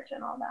and church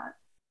and all that.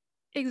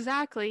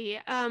 Exactly.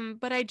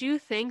 But I do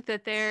think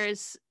that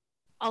there's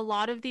a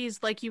lot of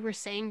these, like you were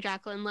saying,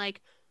 Jacqueline,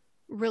 like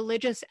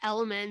religious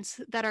elements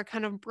that are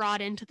kind of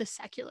brought into the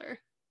secular,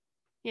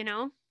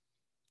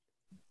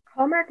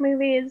 Hallmark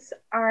movies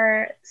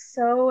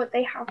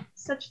they have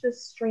such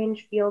this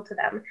strange feel to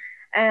them.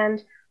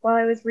 And while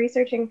I was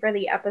researching for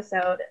the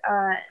episode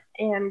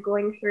and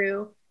going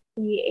through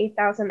the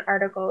 8,000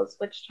 articles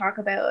which talk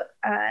about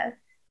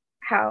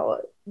how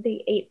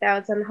the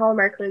 8,000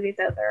 Hallmark movies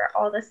out there are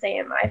all the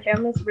same, I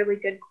found this really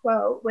good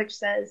quote which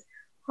says,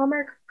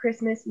 Hallmark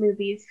Christmas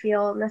movies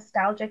feel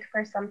nostalgic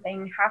for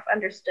something half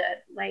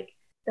understood, like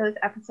those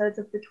episodes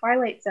of The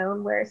Twilight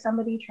Zone where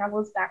somebody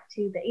travels back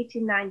to the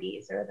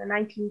 1890s or the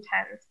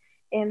 1910s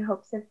in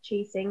hopes of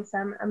chasing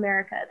some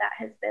America that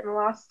has been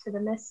lost to the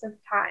mists of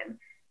time,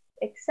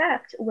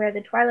 except where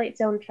the Twilight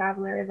Zone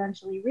traveler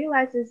eventually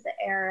realizes the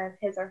error of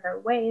his or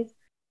her ways,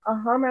 a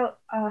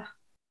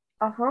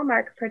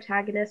Hallmark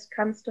protagonist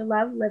comes to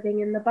love living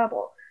in the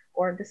bubble,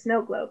 or the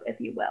snow globe, if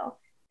you will.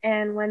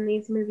 And when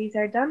these movies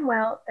are done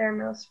well, their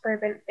most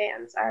fervent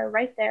fans are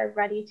right there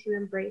ready to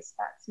embrace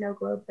that snow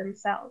globe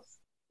themselves.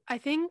 I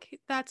think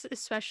that's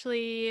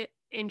especially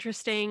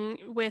interesting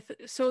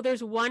so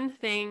there's one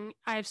thing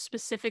I've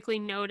specifically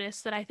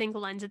noticed that I think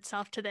lends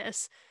itself to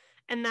this,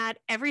 and that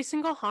every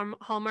single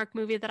Hallmark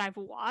movie that I've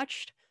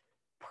watched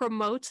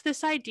promotes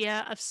this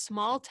idea of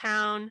small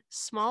town,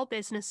 small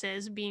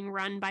businesses being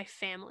run by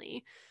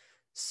family.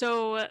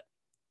 So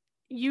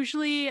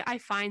usually I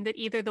find that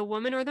either the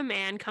woman or the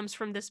man comes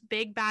from this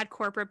big bad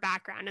corporate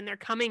background, and they're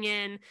coming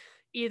in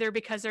either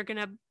because they're going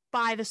to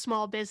buy the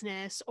small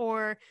business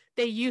or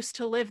they used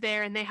to live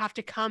there and they have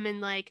to come and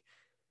like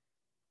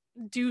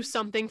do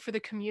something for the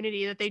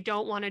community that they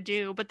don't want to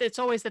do, but it's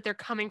always that they're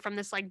coming from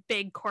this like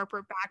big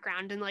corporate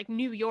background in like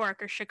New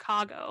York or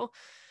Chicago.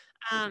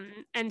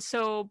 And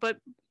so, but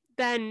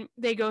then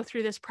they go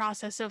through this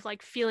process of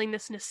like feeling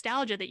this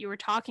nostalgia that you were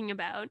talking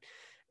about.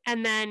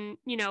 And then,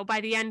 you know,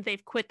 by the end,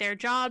 they've quit their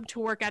job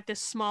to work at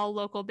this small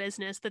local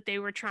business that they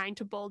were trying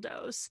to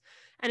bulldoze.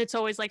 And it's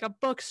always like a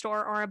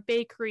bookstore or a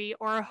bakery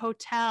or a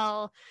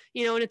hotel,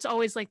 you know, and it's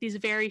always like these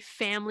very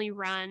family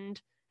run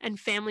and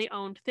family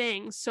owned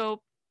things.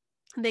 So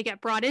they get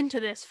brought into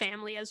this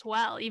family as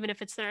well, even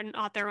if it's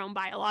not their own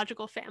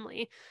biological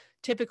family.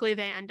 Typically,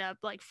 they end up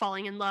like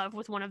falling in love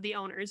with one of the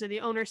owners or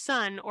the owner's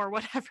son or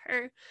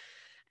whatever.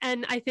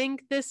 And I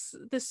think this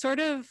sort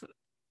of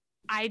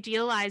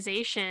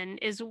idealization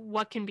is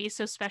what can be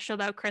so special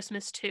about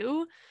Christmas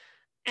too.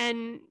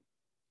 And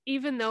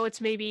even though it's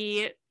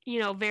maybe, you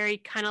know, very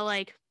kind of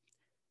like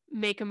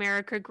make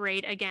America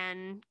great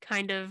again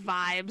kind of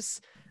vibes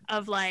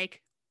of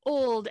like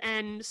old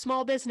and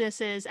small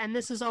businesses and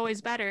this is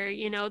always better,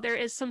 you know, there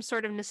is some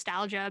sort of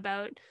nostalgia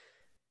about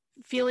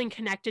feeling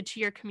connected to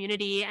your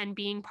community and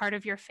being part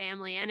of your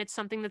family. And it's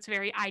something that's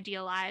very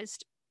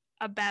idealized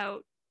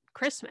about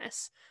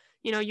Christmas.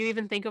 You know, you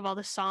even think of all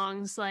the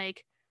songs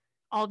like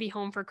I'll Be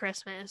Home for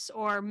Christmas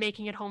or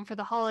Making It Home for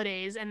the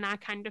Holidays and that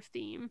kind of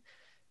theme.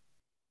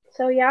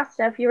 So yeah,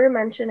 Steph, you were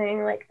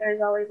mentioning like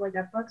there's always like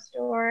a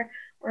bookstore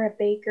or a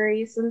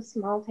bakery, some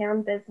small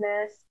town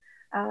business.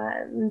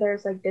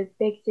 There's like this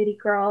big city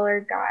girl or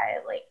guy.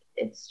 Like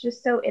it's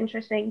just so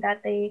interesting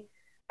that they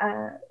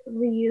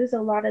reuse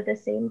a lot of the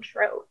same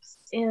tropes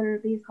in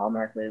these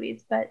Hallmark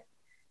movies, but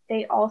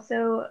they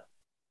also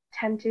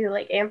tend to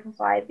like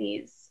amplify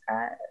these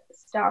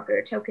stock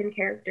or token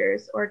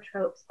characters or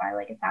tropes by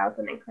like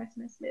 1,000 in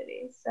Christmas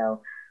movies.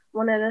 So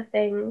one of the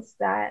things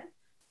that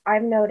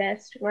I've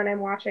noticed when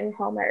I'm watching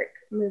Hallmark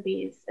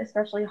movies,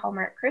 especially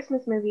Hallmark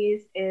Christmas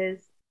movies,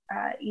 is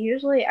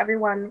usually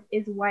everyone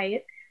is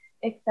white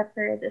except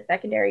for the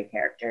secondary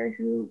character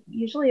who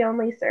usually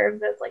only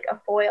serves as like a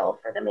foil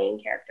for the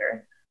main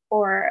character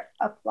or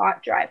a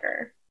plot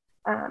driver.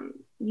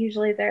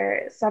 Usually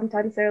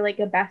sometimes they're like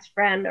a best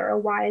friend or a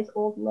wise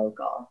old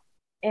local.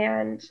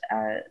 And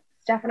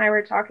Steph and I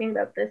were talking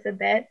about this a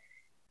bit.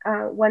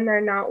 When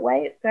they're not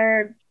white,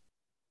 they're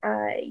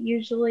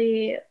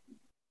usually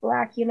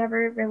Black. You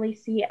never really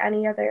see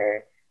any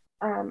other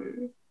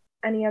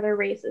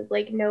races,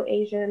 like no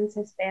Asians,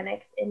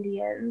 Hispanics,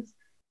 Indians.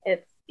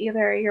 It's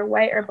either you're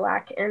white or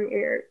Black, and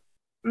you're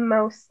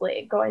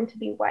mostly going to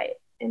be white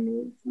in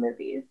these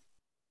movies.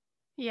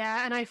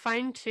 Yeah, and I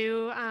find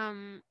too,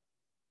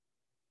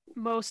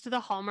 most of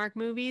the Hallmark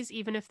movies,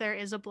 even if there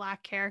is a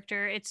Black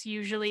character, it's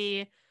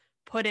usually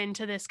put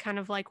into this kind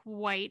of like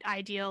white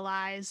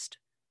idealized,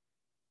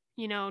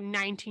 you know,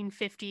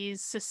 1950s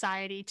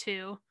society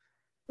too.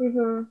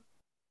 Mm-hmm.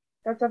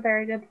 That's a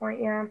very good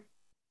point. Yeah.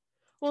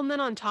 Well, and then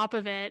on top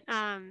of it,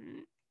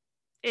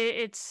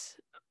 it's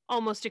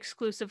almost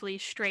exclusively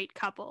straight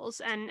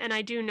couples, and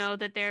I do know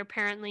that they're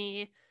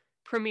apparently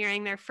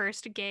premiering their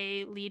first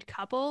gay lead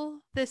couple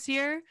this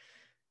year.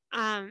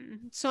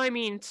 So I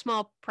mean,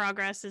 small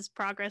progress is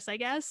progress, I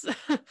guess,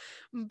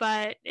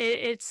 but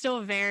it's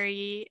still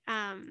very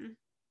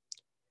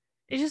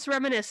it's just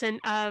reminiscent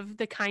of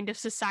the kind of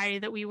society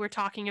that we were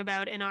talking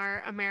about in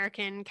our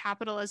American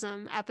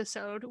capitalism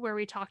episode, where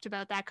we talked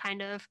about that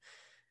kind of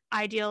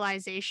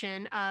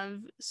idealization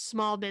of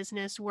small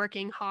business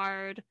working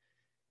hard,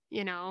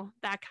 you know,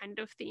 that kind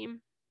of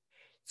theme.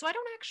 So I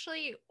don't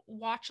actually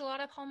watch a lot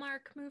of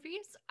Hallmark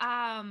movies,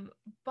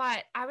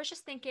 but I was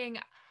just thinking,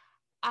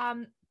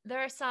 there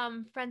are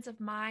some friends of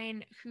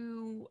mine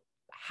who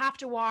have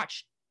to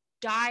watch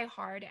Die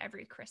Hard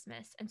every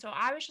Christmas, and so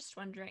I was just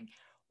wondering,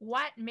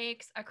 what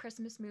makes a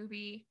Christmas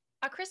movie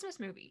a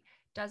Christmas movie?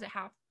 Does it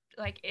have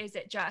like, is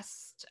it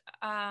just,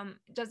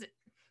 does it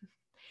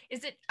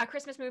is it a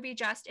Christmas movie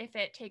just if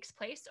it takes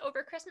place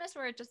over Christmas,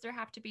 or does there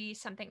have to be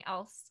something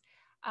else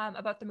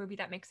about the movie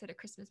that makes it a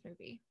Christmas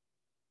movie?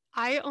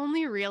 I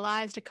only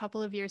realized a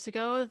couple of years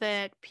ago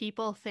that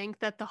people think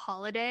that The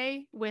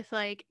Holiday with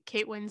like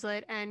Kate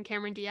Winslet and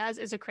Cameron Diaz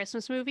is a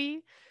Christmas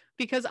movie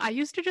because I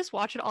used to just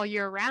watch it all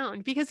year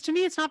round because to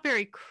me it's not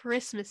very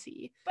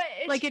Christmassy. But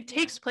Like it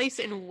takes place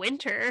in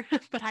winter,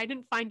 but I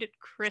didn't find it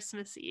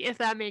Christmassy, if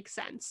that makes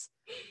sense.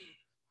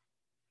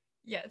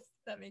 Yes,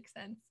 that makes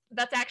sense.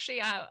 That's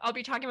actually, I'll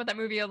be talking about that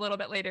movie a little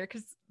bit later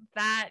because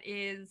that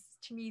is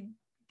to me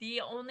the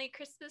only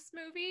Christmas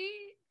movie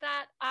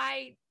that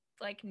I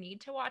like need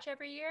to watch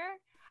every year.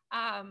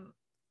 Um,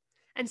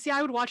 And see,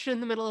 I would watch it in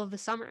the middle of the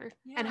summer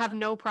and have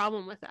no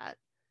problem with that.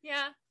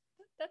 Yeah,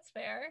 that's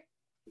fair.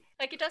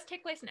 Like it does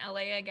take place in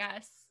LA, I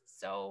guess,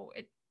 so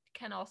it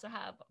can also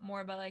have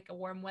more of a like a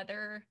warm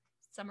weather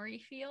summery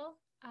feel.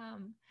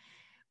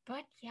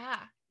 But yeah,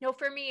 no,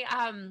 for me,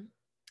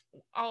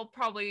 I'll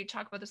probably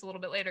talk about this a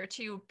little bit later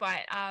too, but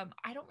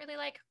I don't really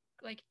like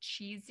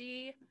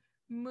cheesy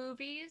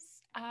movies.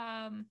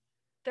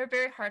 They're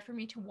very hard for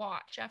me to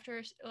watch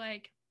after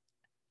like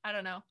I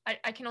don't know.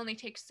 I can only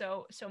take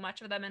so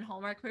much of them in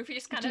Hallmark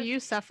movies, kind Do of. you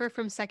suffer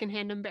from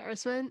secondhand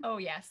embarrassment? Oh,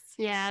 yes.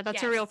 Yeah,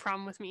 that's a Yes. real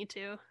problem with me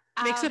too.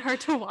 Makes it hard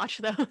to watch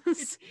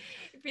those.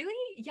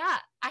 Really? Yeah.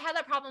 I had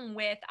that problem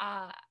with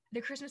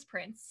The Christmas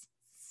Prince,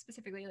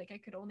 specifically. Like, I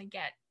could only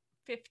get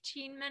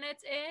 15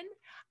 minutes in.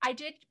 I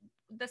did,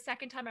 the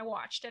second time I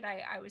watched it,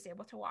 I was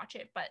able to watch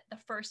it, but the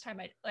first time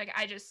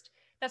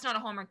that's not a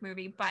Hallmark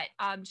movie, but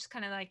just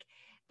kind of like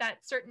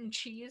that certain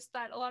cheese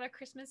that a lot of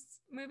Christmas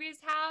movies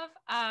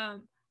have.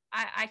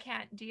 I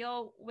can't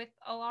deal with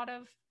a lot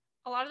of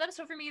them.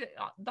 So for me,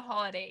 The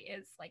Holiday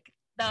is like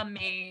the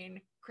main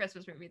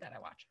Christmas movie that I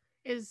watch.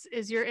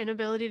 Is your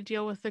inability to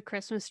deal with the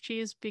Christmas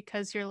cheese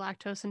because you're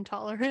lactose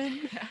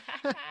intolerant?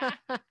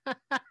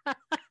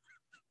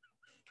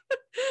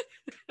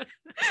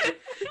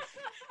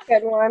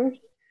 Good one.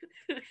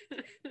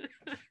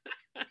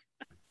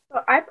 So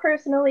I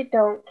personally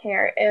don't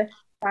care if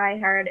Die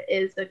Hard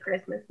is a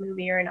Christmas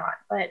movie or not,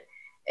 but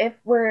if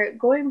we're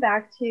going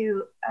back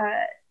to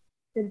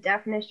the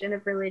definition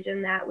of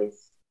religion that we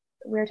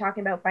were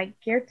talking about by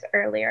Geertz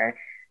earlier,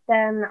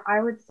 then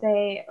I would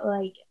say,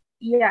 like,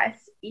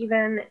 yes,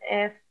 even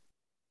if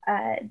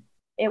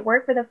it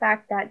worked for the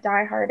fact that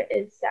Die Hard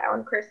is set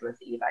on Christmas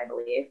Eve, I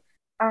believe.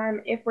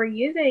 If we're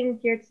using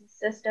Geertz's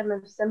system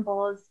of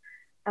symbols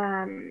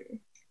and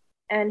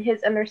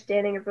his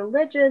understanding of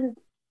religion,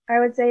 I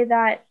would say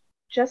that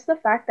just the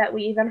fact that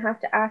we even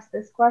have to ask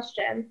this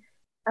question,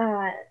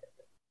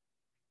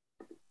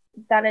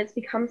 that it's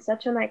become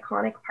such an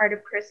iconic part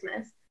of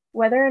Christmas,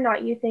 whether or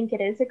not you think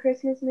it is a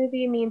Christmas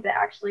movie means it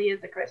actually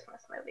is a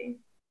Christmas movie.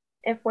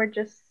 If we're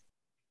just,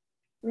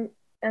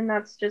 and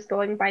that's just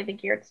going by the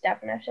Geertz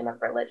definition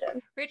of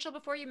religion. Rachel,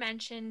 before you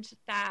mentioned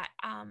that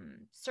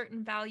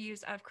certain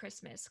values of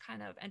Christmas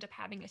kind of end up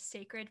having a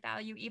sacred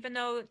value, even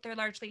though they're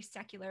largely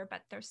secular,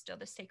 but there's still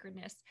the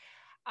sacredness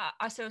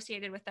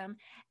associated with them.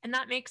 And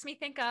that makes me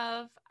think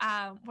of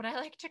what I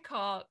like to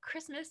call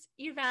Christmas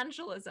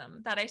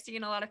evangelism that I see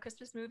in a lot of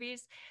Christmas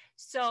movies.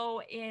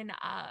 So in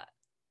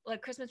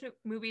like Christmas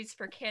movies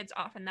for kids,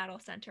 often that'll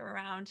center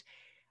around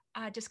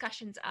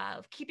discussions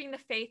of keeping the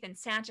faith in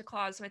Santa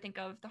Claus. So I think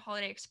of The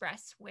Holiday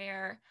Express,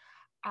 where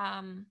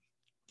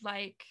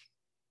like,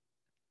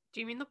 do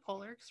you mean The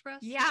Polar Express?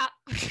 Yeah.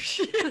 It's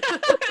like,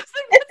 that's not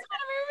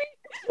a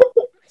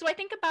movie. So I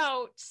think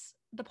about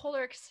The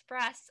Polar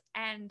Express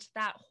and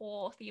that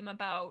whole theme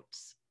about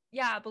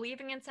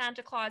believing in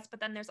Santa Claus, but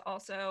then there's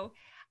also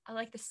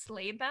like the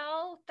sleigh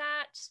bell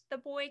that the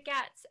boy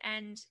gets,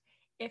 and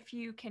if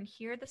you can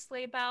hear the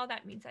sleigh bell,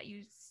 that means that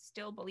you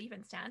still believe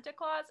in Santa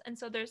Claus. And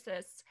so there's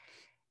this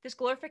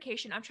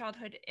glorification of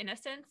childhood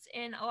innocence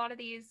in a lot of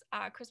these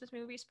Christmas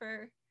movies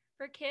for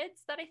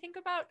kids that I think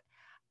about.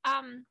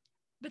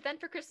 But then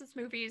for Christmas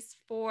movies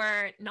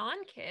for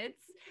non-kids,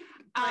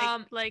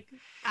 like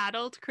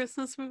adult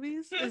Christmas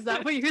movies? Is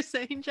that what you're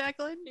saying,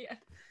 Jacqueline? Yeah.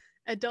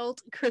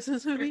 Adult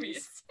Christmas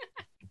movies?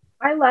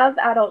 I love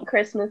adult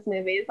Christmas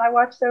movies. I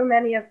watch so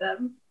many of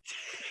them.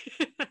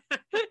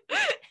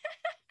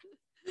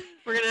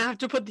 We're going to have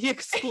to put the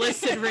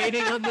explicit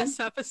rating on this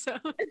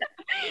episode.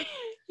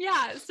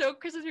 Yeah, so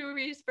Christmas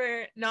movies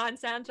for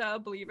non-Santa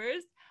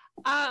believers.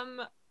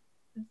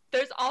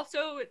 There's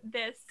also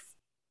this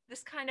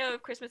kind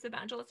of Christmas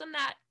evangelism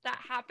that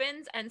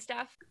happens, and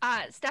Steph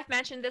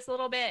mentioned this a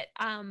little bit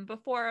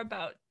before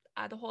about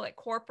the whole like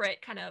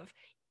corporate kind of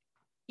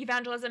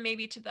evangelism,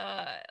 maybe to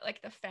the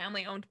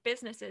family-owned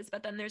businesses,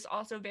 but then there's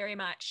also very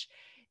much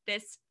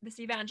this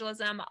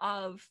evangelism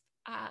of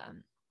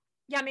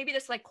maybe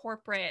this like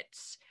corporate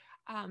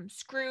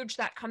Scrooge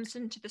that comes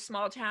into the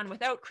small town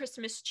without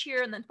Christmas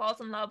cheer and then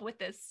falls in love with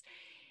this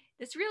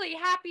really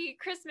happy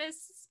Christmas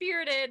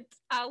spirited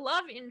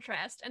love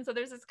interest. And so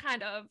there's this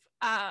kind of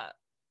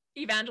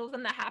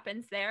evangelism that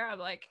happens there of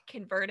like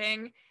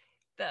converting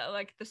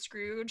the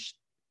Scrooge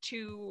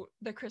to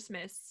the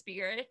Christmas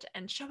spirit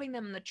and showing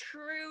them the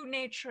true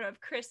nature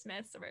of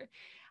Christmas. Or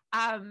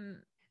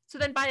so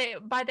then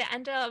by the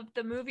end of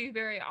the movie,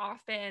 very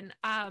often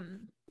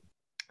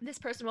this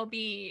person will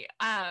be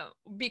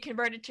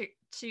converted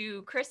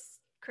to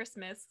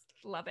Christmas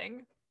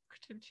loving.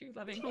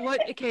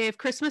 What? Okay, if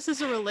Christmas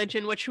is a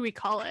religion, what should we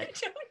call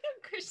it?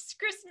 Christmas.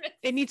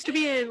 It needs to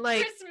be in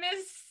like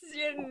Christmas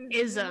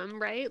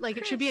ism, right? Like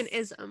it should be an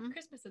ism.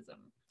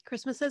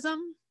 Christmasism?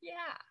 Yeah.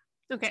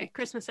 Okay,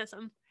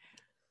 Christmasism.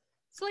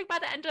 So like by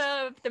the end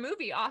of the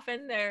movie,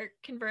 often they're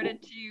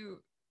converted to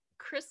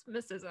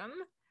Christmasism.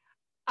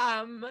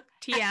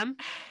 TM.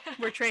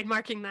 We're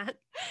trademarking that.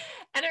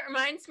 And it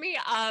reminds me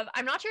of,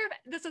 I'm not sure if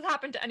this has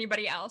happened to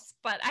anybody else,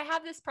 but I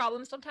have this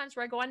problem sometimes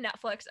where I go on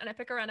Netflix and I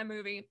pick around a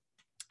movie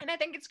and I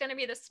think it's going to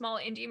be this small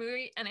indie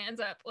movie and it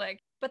ends up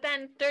like, but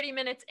then 30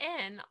 minutes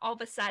in, all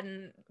of a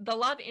sudden the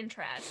love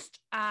interest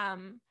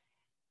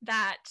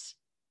that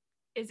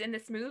is in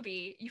this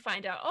movie, you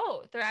find out,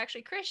 oh, they're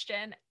actually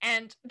Christian.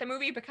 And the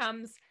movie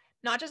becomes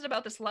not just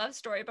about this love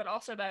story, but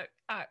also about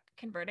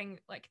converting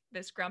like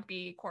this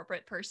grumpy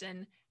corporate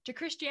person to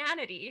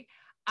Christianity.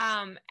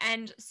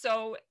 And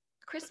so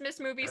Christmas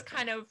movies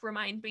kind of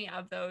remind me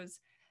of those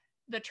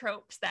the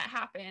tropes that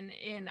happen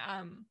in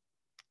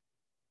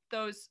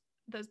those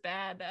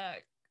bad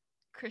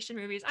Christian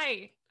movies.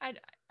 I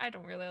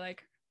don't really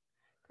like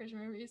Christian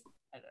movies.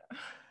 I don't know.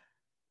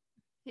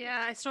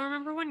 Yeah, I still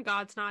remember when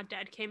God's Not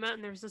Dead came out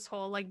and there was this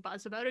whole like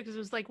buzz about it because it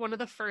was like one of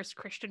the first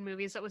Christian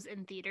movies that was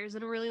in theaters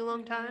in a really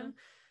long time.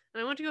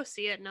 And I went to go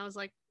see it and I was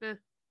like,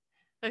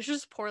 it's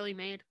just poorly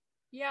made.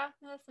 Yeah,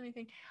 that's the only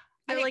thing.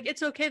 They're like,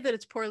 it's okay that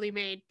it's poorly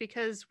made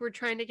because we're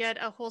trying to get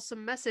a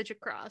wholesome message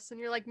across. And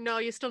you're like, no,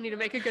 you still need to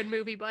make a good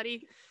movie,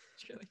 buddy.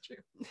 It's really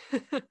true.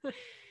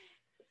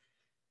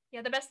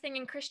 Yeah, the best thing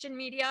in Christian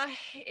media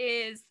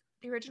is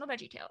the original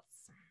VeggieTales.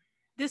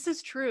 This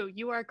is true.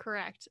 You are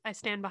correct. I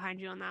stand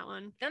behind you on that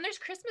one. Then there's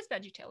Christmas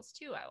VeggieTales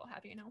too, I will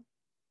have you know.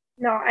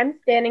 No, I'm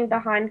standing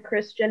behind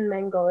Christian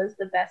Mingle is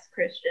the best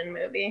Christian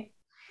movie.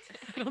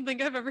 I don't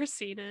think I've ever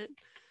seen it.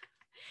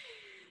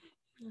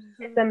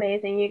 It's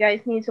amazing. You guys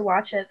need to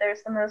watch it.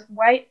 There's the most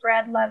white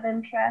bread love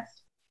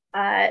interest.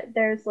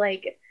 There's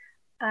like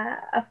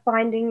a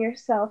finding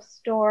yourself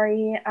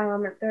story.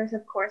 There's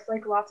of course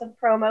like lots of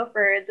promo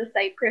for the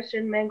site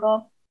Christian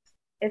Mingle.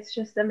 It's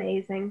just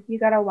amazing. You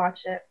gotta watch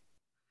it.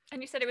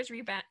 And you said it was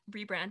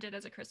rebranded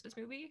as a Christmas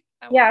movie?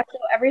 Yeah, so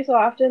every so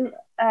often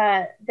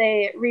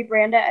they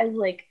rebrand it as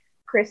like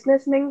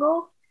Christmas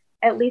Mingle,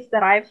 at least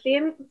that I've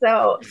seen.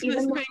 So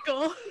Christmas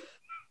Mingle.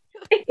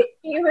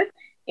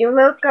 even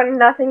though it's got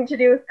nothing to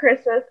do with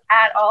Christmas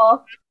at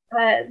all,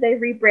 they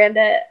rebrand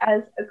it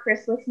as a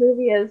Christmas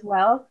movie as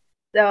well.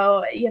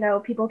 So,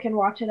 people can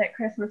watch it at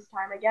Christmas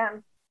time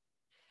again.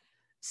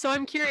 So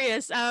I'm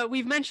curious.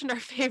 We've mentioned our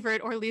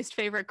favorite or least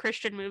favorite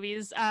Christian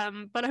movies,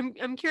 but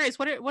I'm curious.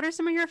 What are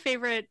some of your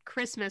favorite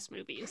Christmas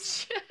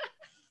movies?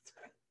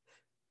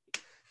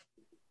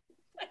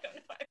 I don't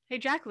know. Hey,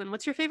 Jacqueline,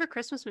 what's your favorite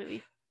Christmas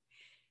movie?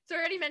 So I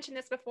already mentioned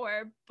this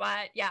before,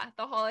 but yeah,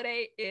 The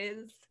Holiday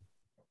is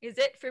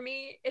it for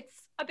me.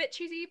 It's a bit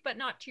cheesy, but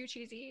not too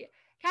cheesy.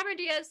 Cameron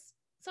Diaz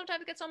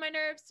sometimes gets on my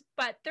nerves,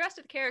 but the rest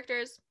of the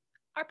characters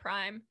are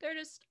prime. They're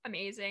just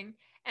amazing,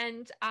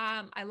 and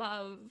I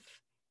love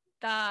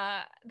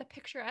the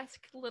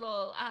picturesque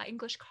little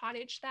English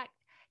cottage that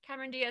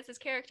Cameron Diaz's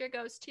character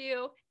goes to.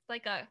 It's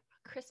like a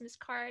Christmas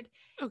card.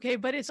 Okay,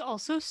 but it's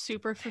also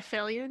super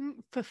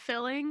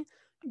fulfilling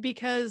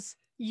because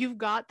you've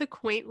got the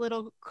quaint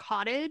little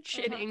cottage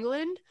in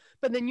England,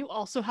 but then you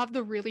also have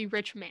the really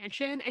rich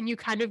mansion, and you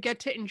kind of get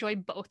to enjoy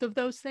both of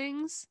those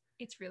things.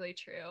 It's really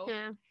true.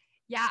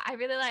 Yeah, I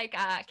really like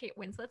Kate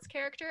Winslet's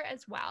character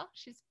as well.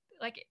 She's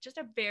like just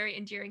a very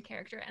endearing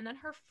character, and then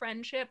her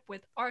friendship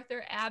with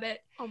Arthur Abbott,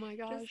 oh my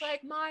gosh, just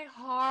like my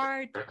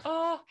heart.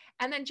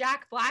 And then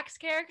Jack Black's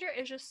character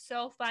is just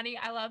so funny.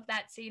 I love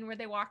that scene where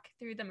they walk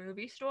through the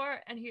movie store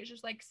and he's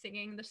just like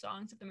singing the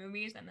songs of the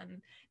movies, and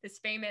then this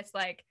famous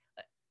like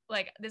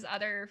this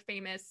other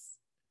famous,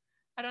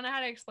 I don't know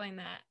how to explain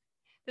that,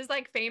 this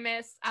like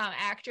famous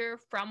actor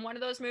from one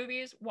of those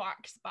movies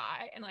walks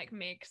by and like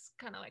makes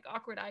kind of like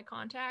awkward eye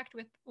contact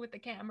with the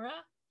camera.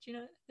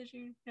 Did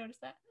you notice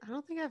that? I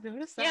don't think I've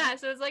noticed that. Yeah,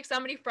 so it's like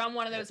somebody from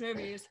one of those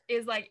movies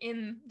is like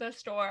in the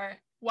store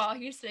while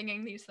he's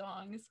singing these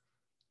songs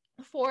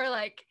for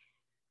like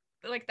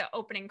the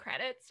opening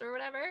credits or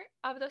whatever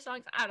of the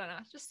songs. I don't know.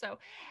 It's just so.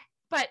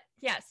 But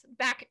yes,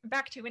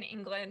 back to in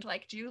England,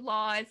 like Jude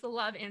Law is the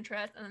love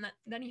interest, and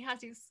then he has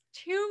these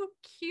two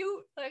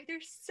cute, like they're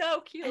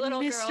so cute and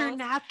little Mr. girls.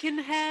 Napkin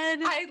Head.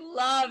 I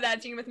love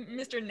that scene with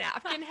Mr.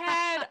 Napkin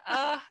Head.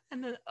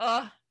 And then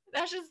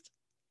that's just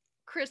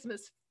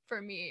Christmas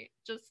for me.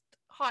 Just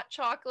hot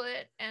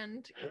chocolate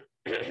and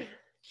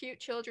cute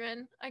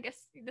children. I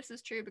guess this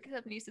is true because I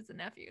have nieces and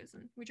nephews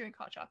and we drink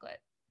hot chocolate.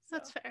 So.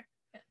 That's fair.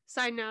 Yeah.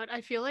 Side note,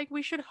 I feel like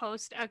we should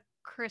host a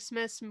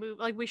Christmas movie.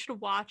 Like we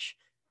should watch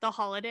The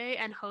Holiday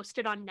and host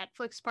it on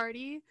Netflix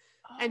Party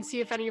and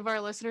see if any of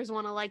our listeners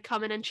want to like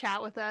come in and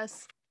chat with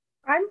us.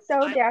 I'm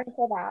so down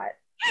for that.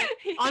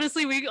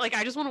 Honestly,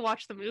 I just want to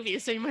watch the movie,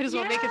 so you might as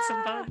well make it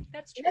some fun.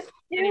 That's true. Let's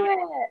do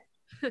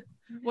it.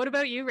 What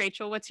about you,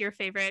 Rachel? What's your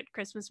favorite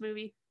Christmas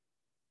movie?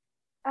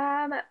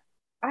 I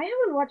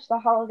haven't watched The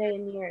Holiday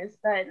in years,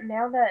 but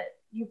now that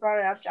you brought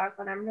it up,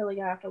 Jacqueline, I'm really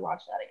gonna have to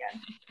watch that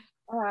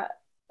again.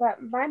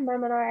 But my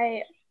mom and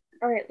I,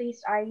 or at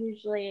least I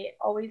usually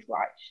always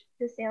watch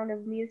The Sound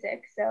of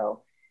Music,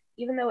 so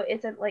even though it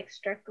isn't like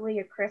strictly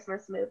a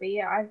Christmas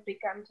movie, I've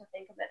begun to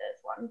think of it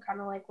as one,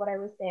 kind of like what I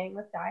was saying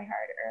with Die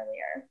Hard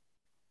earlier.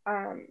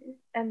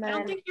 And then I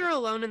don't think you're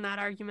alone in that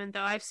argument,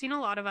 though. I've seen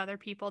a lot of other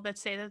people that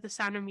say that The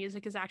Sound of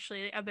Music is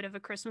actually a bit of a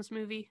Christmas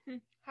movie.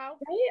 How?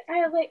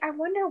 Right? I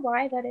wonder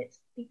why that it's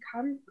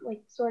become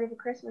like sort of a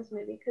Christmas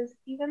movie, because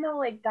even though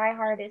like Die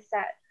Hard is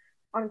set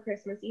on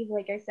Christmas Eve,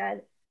 like I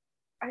said,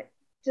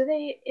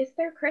 is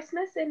there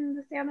Christmas in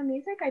The Sound of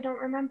Music? I don't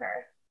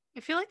remember.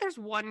 I feel like there's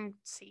one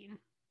scene.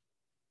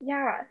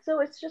 Yeah, so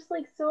it's just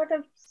like sort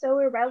of so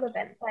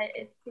irrelevant, but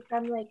it's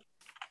become like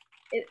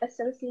it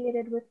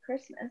associated with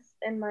Christmas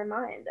in my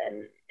mind,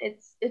 and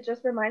it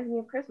just reminds me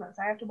of Christmas.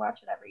 I have to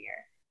watch it every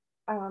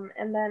year.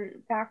 And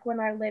then back when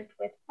I lived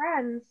with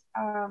friends,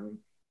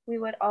 we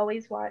would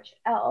always watch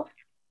Elf.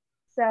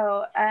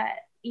 So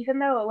even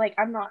though like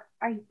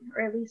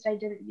or at least I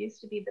didn't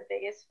used to be the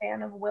biggest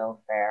fan of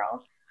Will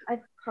Ferrell,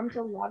 I've come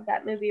to love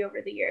that movie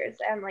over the years,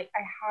 and like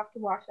I have to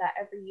watch that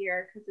every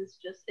year because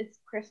it's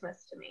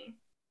Christmas to me.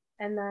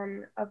 And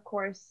then of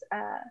course,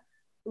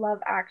 Love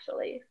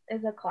Actually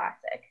is a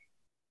classic.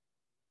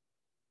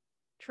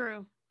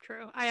 True.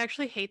 I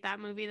actually hate that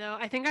movie though.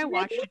 I think I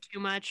watched it too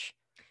much.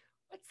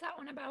 What's that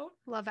one about?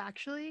 Love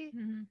Actually?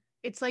 Mm-hmm.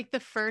 It's like the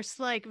first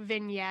like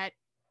vignette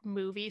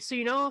movie. So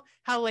you know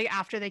how like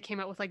after they came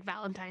out with like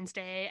Valentine's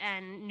Day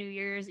and New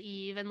Year's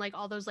Eve and like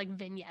all those like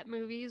vignette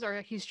movies,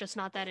 or He's Just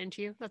Not That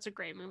Into You. That's a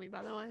great movie,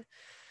 by the way.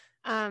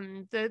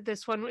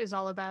 This one is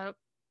all about,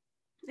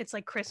 it's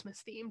like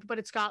Christmas themed, but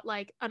it's got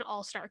like an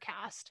all-star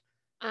cast.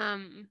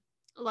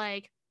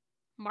 Like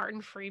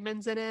Martin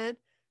Freeman's in it.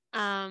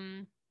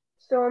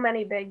 So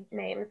many big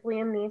names.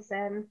 Liam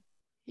Neeson.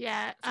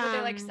 Yeah. So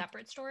they're like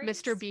separate stories?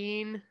 Mr.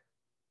 Bean.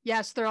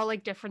 Yes, they're all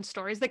like different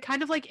stories. They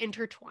kind of like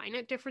intertwine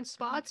at different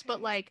spots,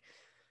 but like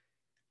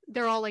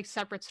they're all like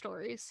separate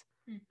stories.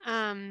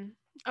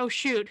 Oh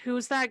shoot,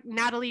 who's that?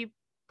 Natalie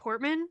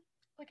Portman?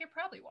 Like I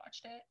probably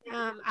watched it.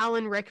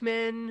 Alan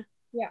Rickman.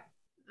 Yeah.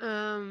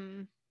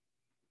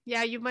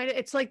 Yeah, you might.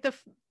 It's like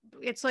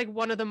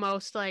one of the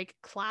most like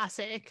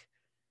classic.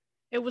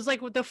 It was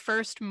like the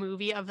first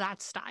movie of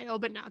that style,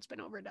 but now it's been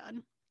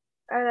overdone.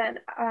 And then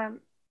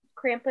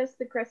Krampus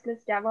the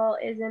Christmas Devil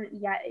isn't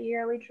yet a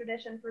yearly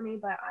tradition for me,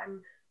 but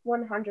I'm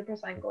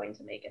 100% going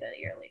to make it a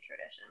yearly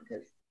tradition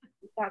because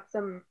that's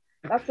some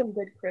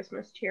good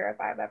Christmas cheer if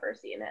I've ever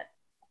seen it.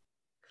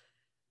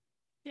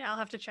 Yeah, I'll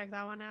have to check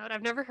that one out.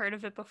 I've never heard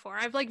of it before.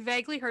 I've like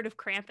vaguely heard of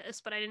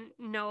Krampus, but I didn't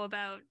know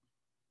about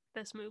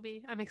this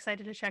movie. I'm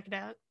excited to check it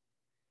out.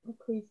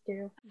 Please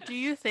do. Do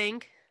you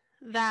think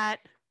that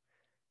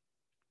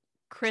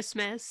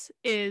Christmas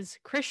is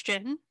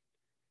Christian,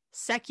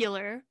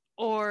 secular,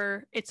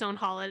 or its own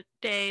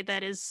holiday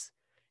that is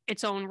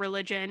its own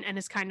religion and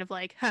is kind of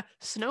like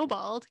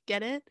snowballed,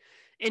 get it,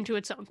 into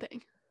its own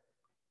thing?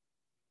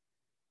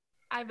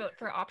 I vote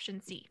for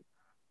option C.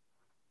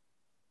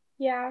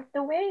 Yeah,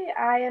 the way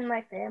I and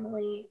my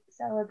family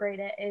celebrate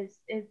it is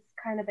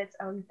kind of its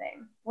own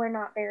thing. We're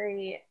not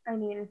really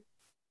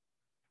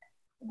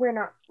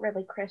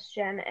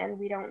Christian, and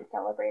we don't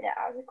celebrate it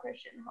as a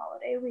Christian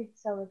holiday. We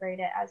celebrate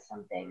it as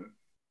something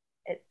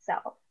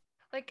itself.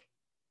 Like,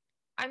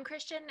 I'm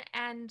Christian,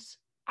 and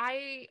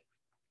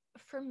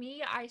for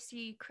me, I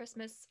see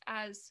Christmas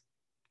as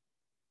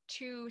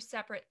two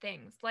separate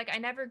things. Like, I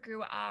never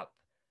grew up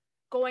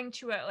going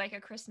to a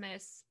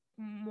Christmas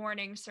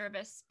morning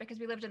service because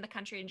we lived in the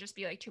country and just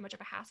be like too much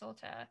of a hassle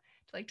to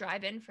like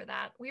drive in for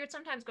that. We would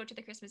sometimes go to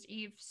the Christmas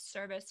Eve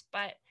service,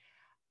 but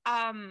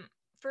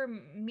for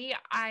me,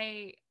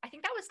 I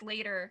think that was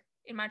later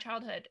in my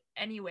childhood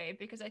anyway,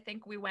 because I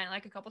think we went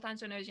like a couple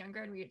times when I was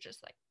younger and we would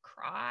just like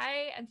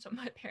cry, and so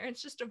my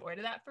parents just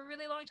avoided that for a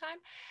really long time.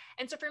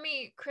 And so for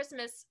me,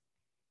 Christmas,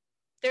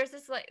 there's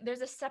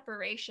a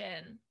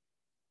separation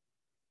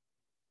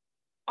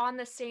on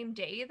the same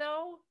day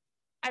though.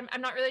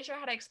 I'm not really sure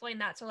how to explain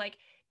that. So like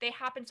they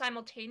happen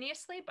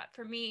simultaneously, but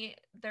for me,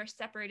 they're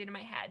separated in my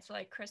head. So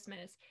like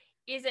Christmas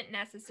isn't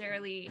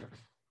necessarily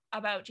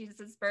about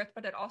Jesus's birth,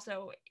 but it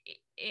also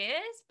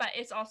is, but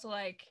it's also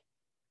like,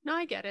 no,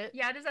 I get it.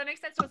 Yeah, does that make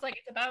sense? So it's like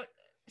it's about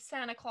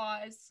Santa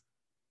Claus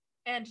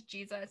and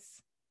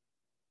Jesus,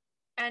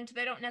 and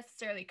they don't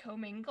necessarily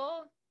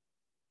commingle.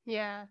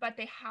 Yeah, but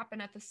they happen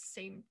at the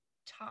same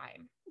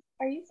time.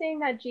 Are you saying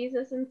that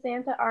Jesus and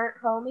Santa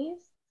aren't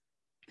homies?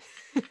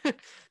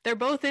 They're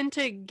both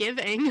into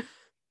giving.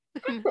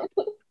 No,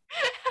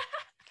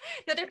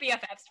 they're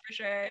BFFs for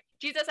sure.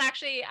 Jesus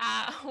actually,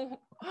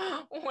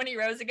 when he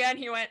rose again,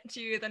 he went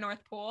to the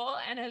North Pole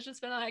and has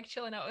just been like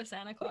chilling out with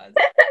Santa Claus.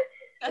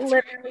 That's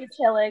literally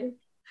chilling.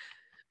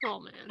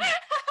 Oh man.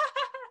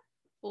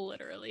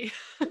 Literally.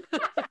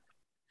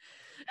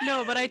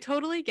 No, but I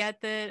totally get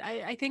that.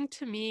 I think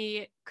to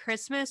me,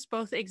 Christmas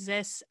both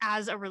exists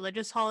as a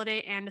religious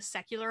holiday and a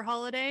secular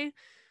holiday,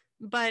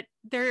 but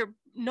they're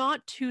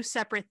not two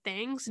separate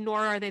things, nor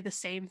are they the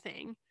same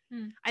thing.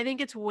 I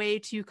think it's way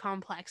too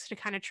complex to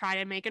kind of try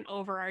to make an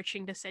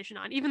overarching decision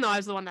on, even though I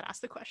was the one that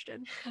asked the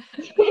question.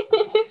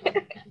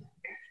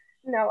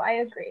 No, I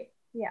agree.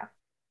 Yeah.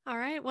 All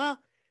right. Well,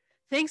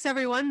 thanks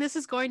everyone. This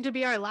is going to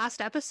be our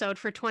last episode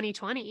for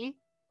 2020.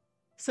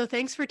 So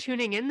thanks for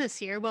tuning in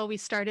this year while we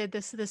started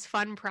this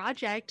fun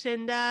project,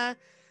 and a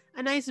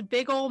nice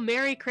big old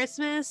Merry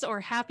Christmas or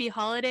Happy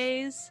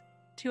Holidays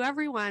to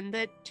everyone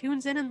that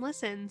tunes in and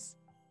listens.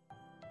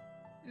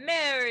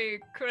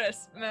 Merry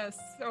Christmas.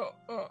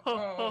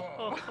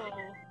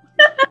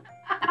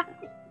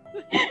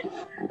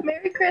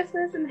 Merry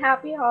Christmas and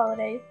Happy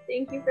Holidays.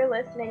 Thank you for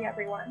listening,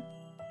 everyone.